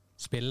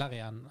spiller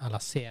igjen, eller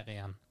ser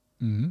igjen,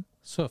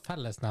 så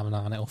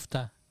fellesnevneren er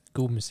ofte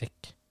god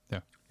musikk.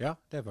 Ja,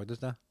 det er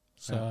faktisk det.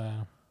 Så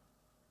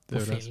det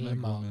er jo det som er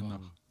gode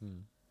minner.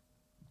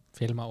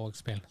 Filmer og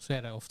spill, så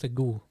er det ofte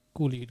god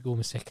lyd, god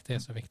musikk. Det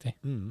er så viktig.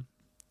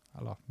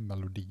 Eller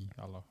melodi,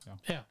 eller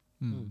Ja.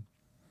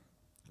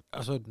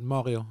 Altså,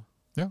 Mario.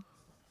 Ja.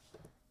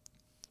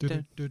 Det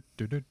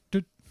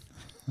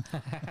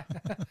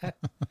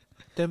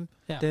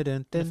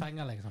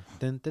fenger liksom.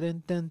 Det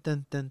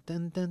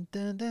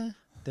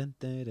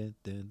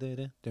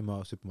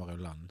er Super Mario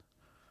Land.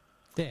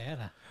 Det er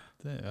det.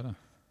 Det er det.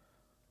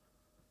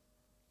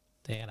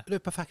 Det er det. Det er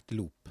perfekt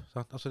loop,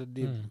 sant? Altså,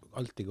 de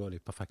alltid går i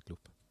perfekt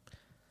loop.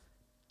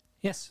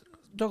 Yes,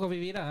 da går vi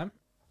videre.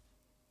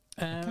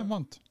 Hvem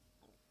vant?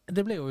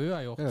 Det ble jo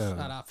uavgjort.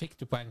 Der fikk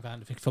du poeng, for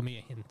du fikk for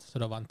mye hint, så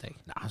da vant jeg.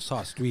 Nei, han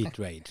sa Street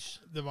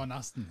Rage. Det var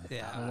nesten.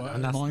 Ja. Det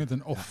var mange til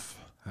en off.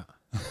 Ja.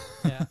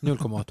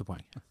 0,8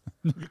 poeng.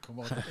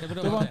 0,8.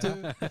 Det vant du.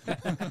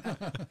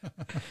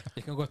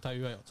 Vi kan godt ta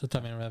uavgjort, så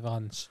tar vi en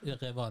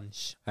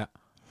revansj. Ja.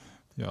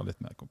 Det gjør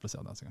litt mer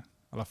komplisert denne gangen.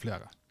 Eller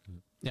flere.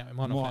 Ja, vi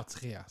må ha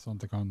 3, sånn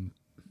at det kan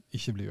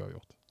ikke bli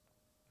uavgjort.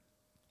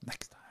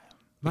 Next time.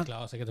 Vi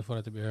klarer sikkert å få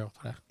det til å bli uavgjort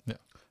for det. Ja.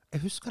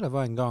 Jeg husker det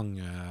var en gang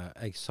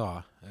jeg sa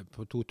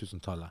på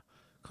 2000-tallet,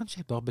 kanskje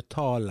vi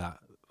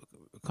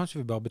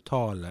bare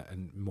betale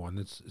en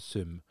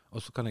månedssum, og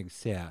så kan jeg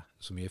se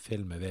så mye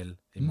film jeg vil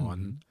i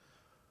måneden.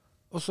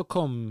 Og så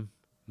kom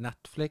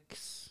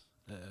Netflix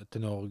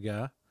til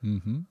Norge,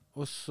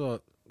 og så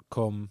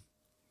kom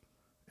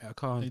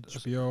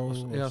HBO,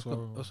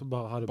 og så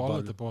bare hadde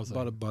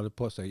ballet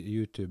på seg.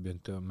 YouTube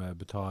begynte med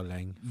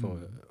betaling.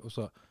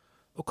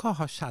 Og hva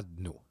har skjedd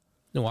nå?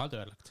 Nå har det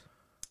ødelagt.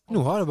 Nå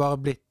har det bare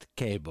blitt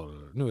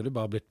cable. Nå er det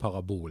bare blitt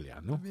parabol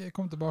igjen. Nå. Vi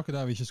kom tilbake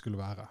der vi ikke skulle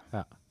være.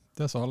 Ja.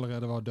 Det som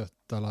allerede var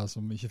dødt, eller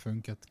som ikke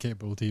funket,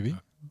 cable TV,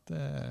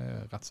 det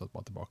er rett og slett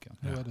bare tilbake igjen.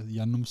 Nå er det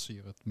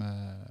gjennomsyret med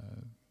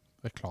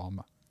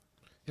reklame.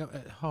 Ja,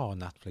 har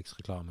Netflix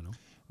reklame nå?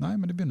 Nei,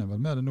 men det begynner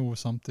vel med det nå,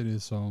 samtidig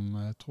som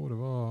jeg tror det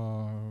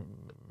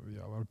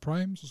var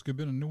Prime som skulle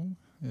begynne nå,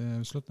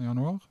 i slutten av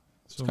januar.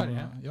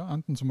 Ja,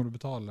 enten så må du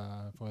betale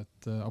for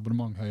et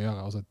abonnement høyere,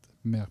 altså et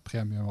mer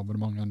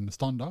premiumabonnement enn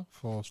standard,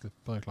 for å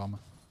slippe reklame.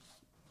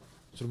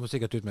 Så du må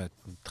sikkert ut med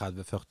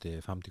 30,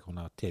 40, 50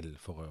 kroner til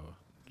for å...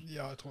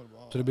 Ja, jeg tror det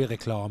var... Så det blir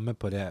reklame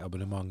på det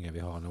abonnementet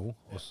vi har nå,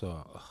 og så...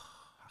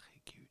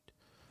 herregud.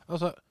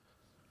 Altså,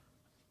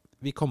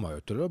 vi kommer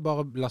jo til å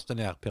bare laste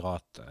ned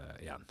pirat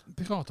igjen.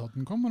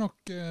 Pirathatten kommer nok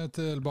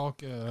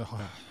tilbake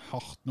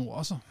hardt nå,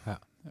 altså.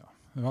 Ja.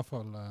 I hvert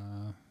fall...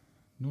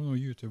 Nå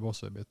når YouTube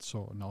også er blitt så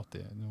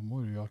natig, nå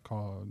må du gjøre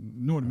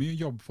nå er det mye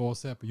jobb for å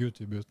se på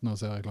YouTube uten å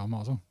se reklame,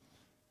 altså.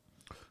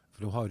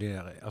 For nå har de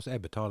altså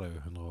jeg betaler jo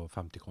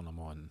 150 kroner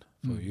måneden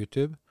for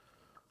YouTube.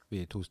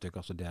 Vi er 2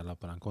 stykker som deler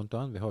på den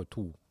kontoen. Vi har jo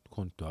 2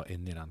 kontoer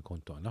inni den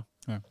kontoen da.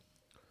 Ja.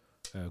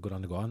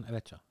 Hvordan det går an, jeg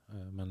vet ikke.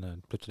 Men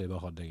plutselig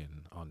bare hadde jeg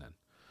en annen.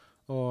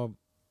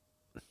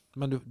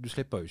 Men du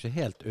slipper jo ikke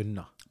helt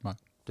unna. Nei.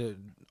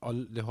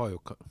 Det har jo...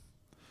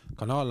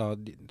 kanaler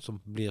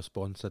som blir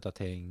sponset av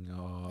ting.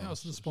 Ja,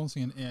 så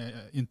sponsingen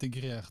er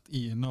integrert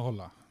i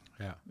innholdet.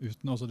 Ja.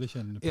 Uten altså, det er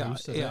ikke en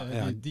pause,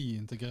 de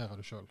integrerer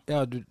det selv. Ja,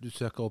 du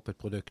søker opp et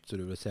produkt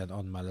som du vil se en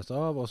anmeldelse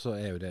av, og så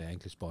er jo det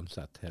egentlig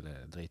sponset hele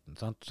driten,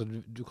 sant? Så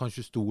du kan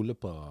ikke stole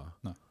på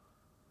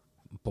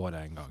det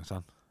en gang,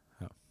 sant?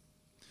 Ja,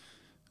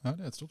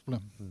 det er et stort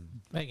problem.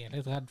 Jeg er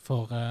litt redd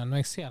for,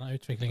 når jeg ser den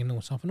utviklingen nå,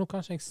 for nå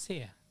kan ikke jeg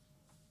se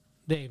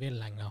det jeg vil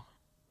lenger.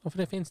 Og for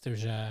det finnes det jo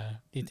ikke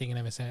de tingene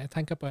jeg vil se. Jeg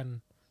tenker på en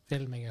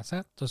film jeg har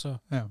sett, og så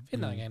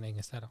finner jeg en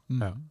ingen steder.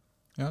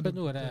 Ja, det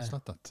er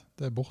slettet.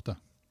 Det er borte.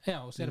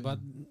 Ja, og så er det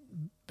bare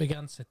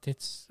begrenset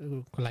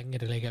hvor lenge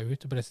det ligger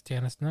ute på disse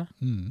tjenestene.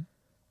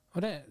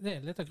 Og det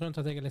er litt av grunnen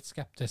til at jeg er litt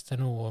skeptisk til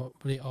nå å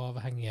bli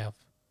avhengig av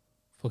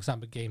for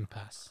eksempel Game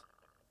Pass.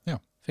 Ja.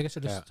 For jeg har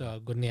ikke lyst til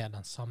å gå ned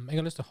den samme. Jeg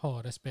har lyst til å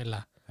ha det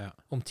spillet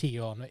om 10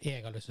 år når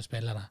jeg har lyst til å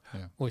spille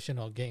det, og ikke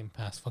når Game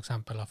Pass for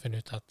eksempel har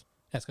funnet ut at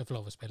jeg skal få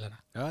lov å spille det.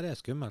 Ja, det er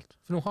skummelt.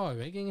 For nå har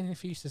jo jeg ingen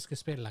fysiske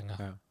spill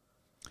lenger.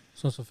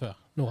 Sånn som før.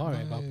 Nå har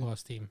jeg bare på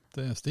Steam.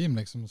 Det er Steam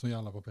liksom som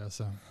gjelder på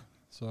PC.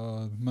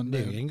 Men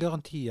det er jo ingen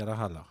garantier der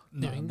heller.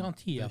 Det er jo ingen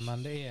garantier,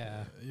 men det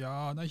er... Ja,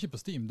 nei, ikke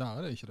på Steam,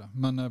 der er det ikke det.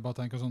 Men jeg bare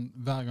tenker sånn,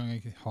 hver gang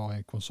jeg har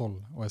en konsol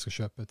og jeg skal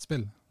kjøpe et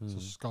spill,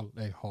 så skal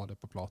jeg ha det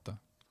på plate.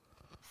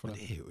 Men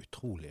det er jo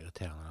utrolig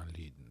irriterende den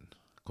lyden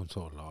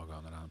konsolen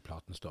lager når den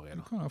platen står i.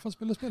 Du kan i hvert fall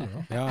spille spillet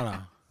da. Ja da.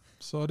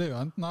 Så det er jo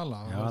enten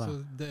eller. Altså,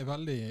 det er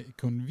veldig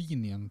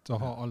convenient å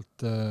ha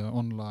alt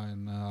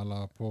online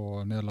eller på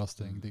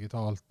nedlasting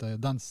digitalt.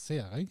 Den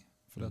ser jeg,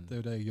 for det er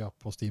jo det jeg gjør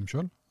på Steam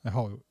selv. Jeg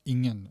har jo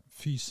ingen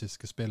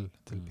fysiske spill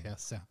til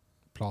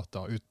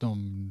PC-plater utenom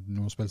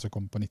noen spill som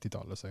kom på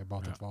 90-tallet, så jeg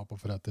bare tatt vare på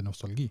for det er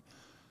nostalgi.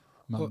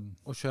 Men,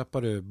 og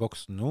kjøper du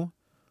boksen nå,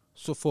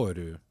 så får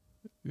du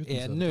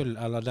 1.0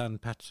 eller den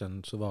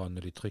patchen som var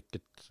når de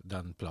trykket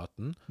den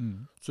platen.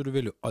 Så du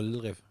vil jo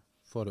aldri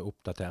få det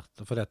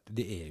oppdatert, for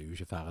det er jo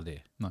ikke ferdig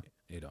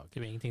i dag. Det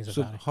er ingenting som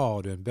så ferdig. Har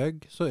du en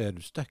bug, så er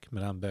du stuck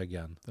med den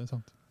buggen. Det er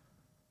sant.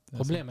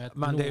 Problemet er at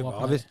men det er jo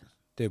bare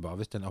Det er jo bare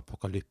hvis det er en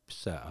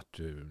apokalypse at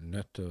du er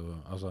nødt til å,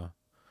 altså,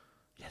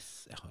 yes,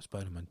 jeg har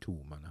Spider-Man 2,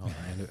 men jeg har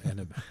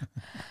ene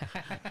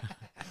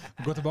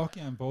Gå tilbake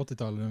igjen på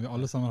 80-tallet, når vi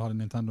alle sammen hadde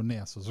Nintendo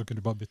NES, og så kunne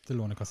du bare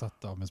byttelåne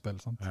kassetter med spill,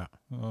 sant? Ja.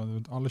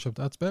 Og alle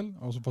kjøpte ett spill,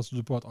 og så passet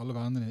du på at alle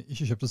vennene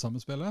ikke kjøpte samme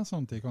spillet,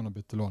 sånn at de kan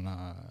byttelåne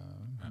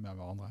med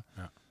hverandre.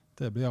 Ja.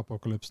 Det blir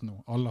apokalypsen nå.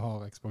 Alle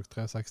har Xbox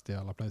 360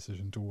 eller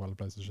PlayStation 2 eller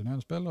PlayStation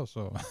 1-spill, og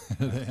så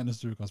er det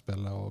eneste du kan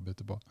spille og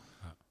bytte på.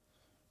 Ja.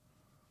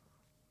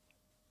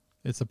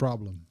 It's a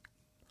problem.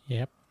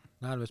 Yep.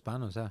 Nei, det blir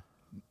spennende å se.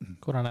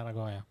 Hvordan det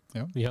går,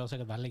 ja. Vi hører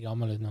sikkert veldig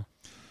gammel ut nå.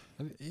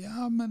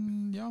 Ja,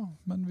 men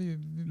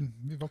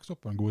vi vokste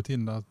opp på den gode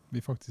tiden der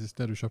vi faktisk,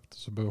 det du kjøpte,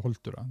 så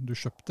beholdt du det. Du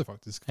kjøpte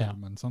faktisk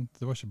filmen, sant?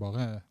 Det var ikke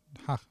bare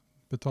her,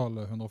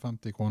 betale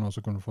 150 kroner, og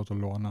så kan du få til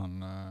å låne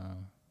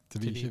den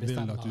til vi ikke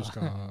vil at du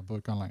skal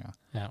bruke den lenger.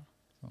 Ja.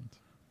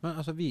 Sant? Men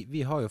altså,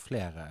 vi har jo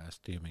flere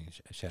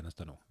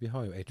streamingtjenester nå. Vi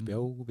har jo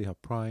HBO, vi har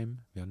Prime,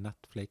 vi har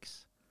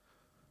Netflix,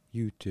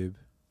 YouTube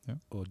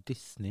og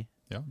Disney.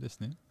 Ja,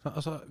 Disney. Så,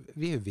 altså,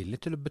 vi er jo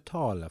villige til å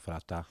betale for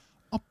dette.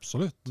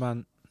 Absolutt.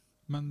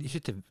 Men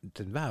ikke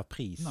til hver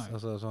pris. Nei.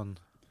 Altså, sånn.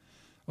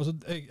 Altså,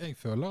 jeg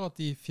føler at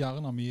de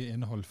fjerner mye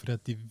innhold, fordi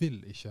at de vil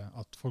ikke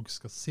at folk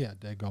skal se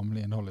det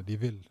gamle innholdet. De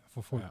vil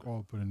få folk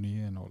over på det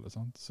nye innholdet.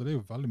 Sant? Så det er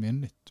jo veldig mye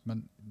nytt.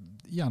 Men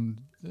igjen,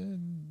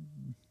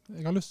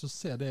 jeg har lyst til å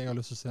se det jeg har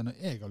lyst til å se når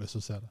jeg har lyst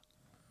til å se det.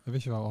 Jeg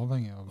vil ikke være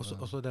avhengig av...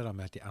 Og så det der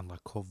med at de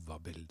endrer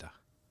coverbilder.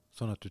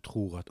 Sånn at du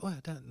tror at,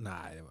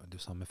 nei, det er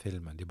samme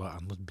filmen, de bare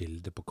endret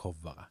bildet på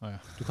coveret. Ja.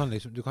 Du kan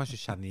ikke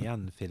kjenne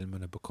igjen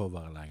filmene på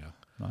coveret lenger.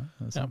 Nei,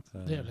 det er sant.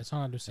 Ja, det er jo litt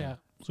sånn at du ser,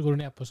 så går du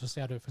ned på, så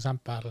ser du for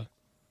eksempel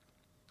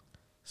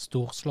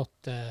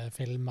storslåtte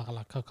filmer,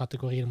 eller hva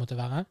kategori det måtte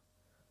være.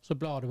 Så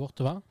blar du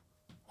bortover,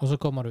 og så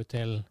kommer du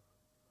til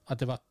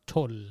at det var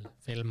 12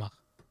 filmer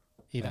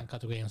i den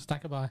kategorien. Så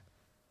tenker jeg bare,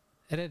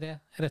 er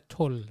det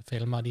 12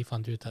 filmer de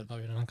fant ut at var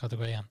under den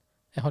kategorien?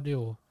 Jeg hadde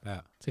jo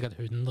sikkert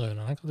 100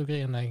 under den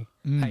kategorien jeg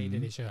eide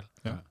de selv.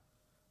 Ja.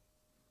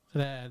 Så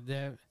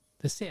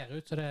det ser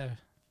ut som det er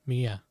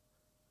mye.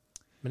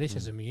 Men det er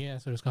ikke så mye,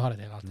 så du skal ha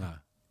det til alltid. Nei.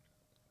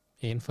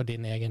 Innenfor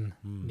din egen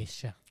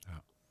nisje.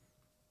 Ja.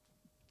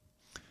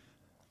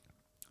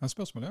 En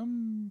spørsmål er om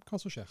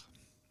hva som skjer.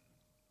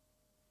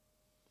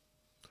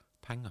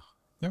 Penger.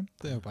 Ja,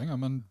 det er jo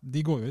penger, men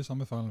de går jo i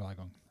samme fellen hver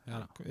gang.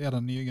 Ja. Er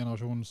den nye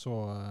generasjonen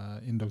så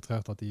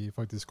indoktrert at de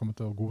faktisk kommer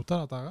til å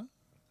godta dette her?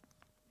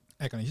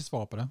 Jeg kan ikke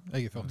svare på det.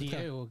 Jeg er 43. De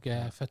er jo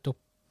født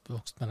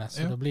oppvokst med det,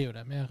 så da blir jo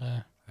det mer...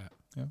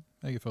 Ja.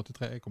 Jeg er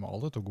 43, jeg kommer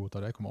aldri til å godta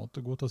det. Jeg kommer alltid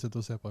til å godta å sitte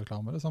og se på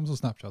reklame. Det er samme som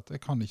Snapchat.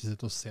 Jeg kan ikke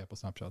sitte og se på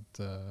Snapchat.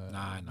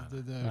 Nei.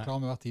 Det er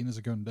reklame hvert 10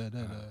 sekund. Jeg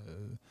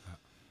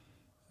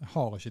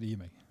har ikke det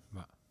i meg.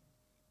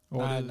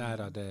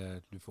 Nei,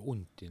 du får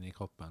ondt inn i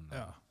kroppen.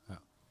 Ja.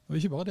 Og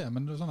ikke bare det,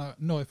 men det er sånn her,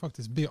 når jeg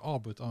faktisk blir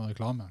avbrutt av en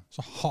reklame,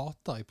 så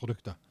hater jeg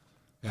produktet.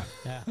 Ja.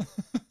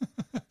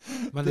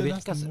 Men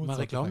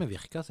reklame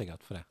virker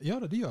sikkert for det. Ja,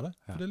 de gjør det.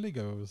 For det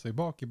ligger jo seg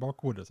bak i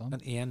bakhodet. Sant?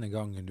 Den ene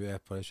gangen du er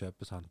på det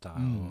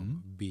kjøpesenteret og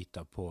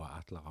biter på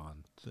et eller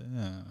annet.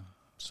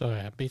 Så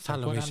jeg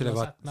biter på den og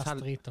sett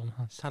mest drit om.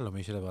 Selv om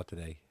ikke det var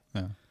til deg.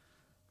 Ja.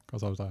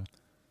 Hva sa du til deg?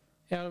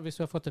 Ja, hvis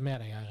du har fått det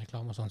med deg i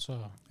reklame og sånn, så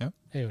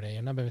er jo det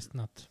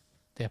underbevisten at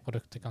det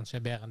produktet kanskje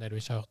er bedre enn det du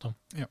ikke har hørt om.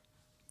 Ja.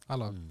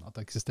 Eller at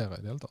det eksisterer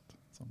i det hele tatt.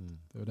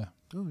 Det er jo det.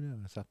 Jo, det har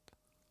jeg sett.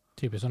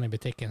 Typisk sånn i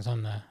butikken,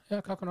 sånn,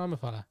 hva kan du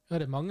anbefale? Ja,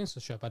 det er mange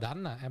som kjøper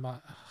denne.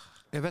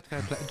 Jeg vet hva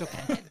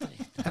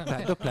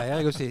da pleier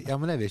jeg å si, ja,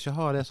 men jeg vil ikke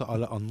ha det som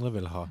alle andre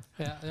vil ha.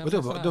 Og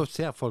da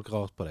ser folk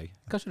rart på deg.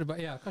 Kanskje du bare,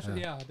 det er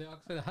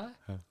akkurat det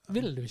her.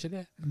 Vil du ikke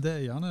det? Det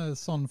er gjerne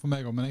sånn for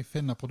meg, men jeg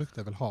finner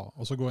produktet jeg vil ha,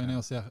 og så går jeg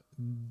ned og ser,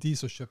 de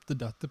som kjøpte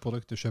dette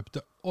produktet,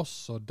 kjøpte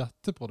også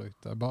dette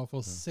produktet, bare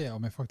for å se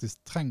om jeg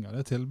faktisk trenger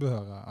det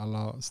tilbehøret,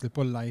 eller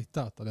slippe å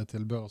lete etter det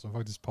tilbehøret som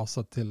faktisk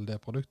passer til det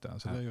produktet.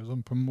 Så det er jo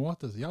sånn på en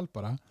måte som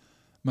hjelper det,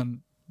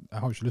 men jeg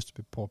har jo ikke lyst til å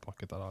bli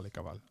påpakket av det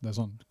likevel. Det er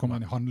sånn, kommer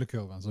inn i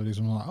handlekurven, så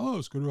liksom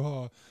sånn, skal du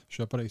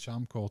kjøpe deg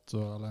skjermkort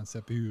eller en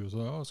CPU,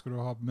 så skal du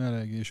ha med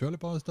deg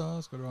kjølepasta,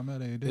 skal du ha med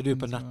deg... Er du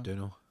på nettet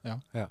nå? Ja.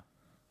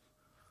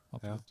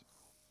 Absolutt.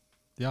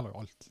 Det gjelder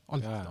jo alt.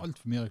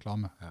 Alt for mye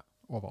reklame.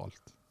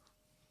 Overalt.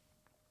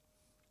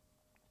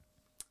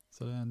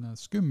 Så det er en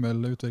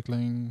skummel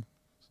utvikling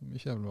som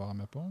ikke jeg vil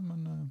være med på,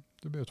 men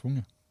du blir jo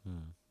tvunget.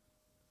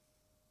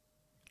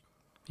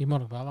 Vi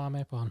må nok bare være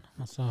med på han,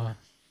 altså...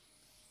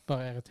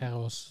 bare irritere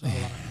oss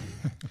over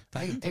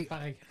det.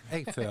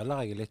 Jeg føler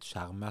jeg er litt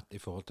skjermet i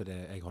forhold til det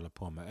jeg holder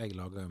på med. Jeg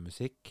lager jo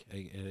musikk.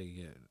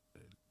 Jeg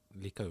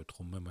liker jo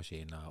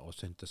trommemaskiner og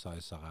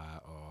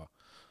synthesizere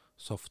og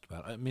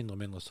software. Mindre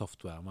og mindre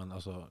software, men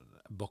altså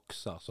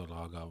bokser som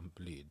lager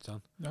lyd.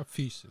 Sant? Ja,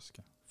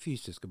 fysiske.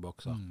 Fysiske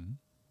bokser.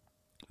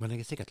 Men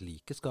jeg er sikkert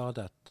like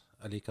skadet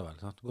likevel.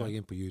 Sant? Går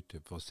jeg inn på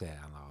YouTube for å se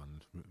en eller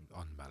annen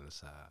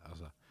anmeldelse.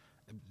 Altså,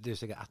 det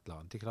er sikkert et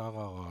eller annet. De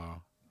klarer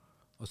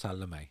å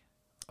selge meg.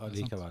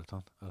 Likevel,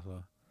 sant? Altså,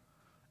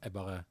 jeg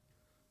bare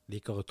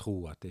liker å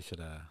tro at ikke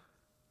det...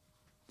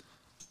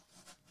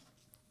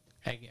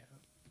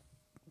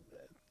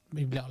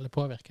 vi blir alle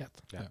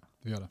påvirket. Ja,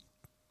 vi gjør det.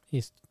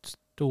 I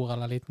stor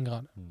eller liten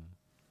grad.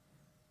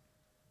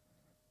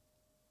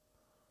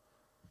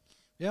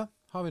 Ja,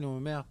 har vi noe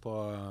mer på...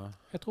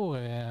 Jeg tror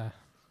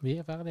vi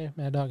er ferdig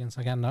med dagens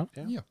agenda.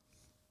 Ja.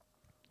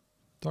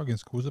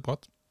 Dagens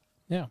koseprat.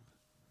 Ja.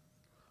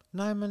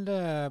 Nei, men det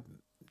er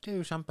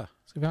jo kjempe.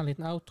 Skal vi ha en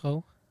liten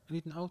outro? En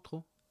liten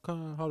outro?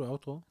 Har du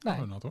outro? Nei,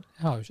 jeg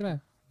har jo ikke det.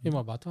 Vi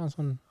må bare ta en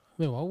sånn...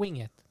 Vi må wing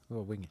it.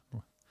 Skal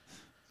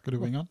du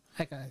winge den?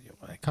 Jeg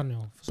kan jo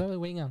forsøke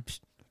wing den.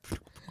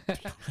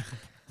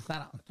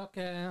 Neida, takk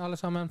alle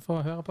sammen for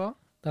å høre på.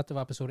 Dette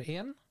var episode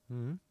 1.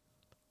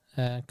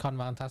 Kan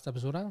være en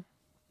testepisode,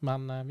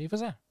 men vi får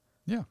se.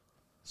 Ja.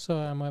 Så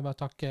må jeg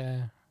bare takke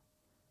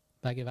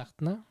begge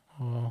vertene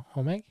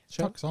og meg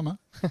selv. Takk samme.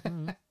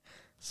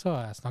 Så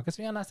snakkes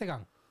vi igjen neste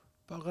gang.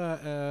 Bare,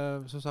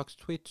 som sagt,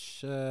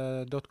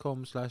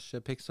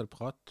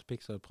 twitch.com/pixelprat,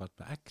 pixelprat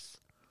med X.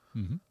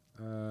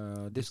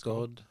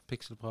 Discord,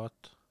 pixelprat.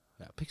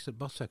 Ja,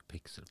 bare søk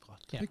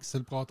pixelprat. Ja.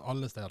 Pixelprat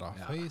alle steder.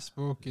 Ja.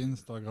 Facebook,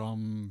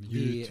 Instagram,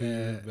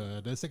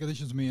 YouTube. Det er sikkert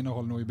ikke så mye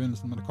innhold nå i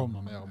begynnelsen, men det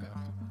kommer mer og mer.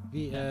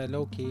 Vi er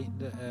low-key.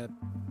 Det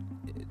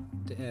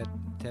er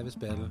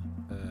TV-spill,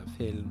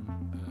 film,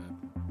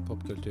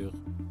 popkultur,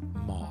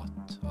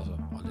 mat. Altså,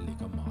 alle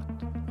liker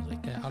mat.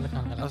 Alle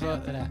kan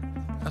relatere til det.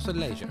 Altså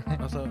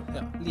leisure. Altså,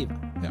 ja, livet.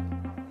 Ja.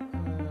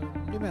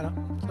 Bli med da.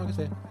 Snakkes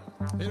vi.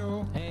 Hei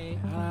da. Hei.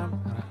 Ha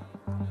det.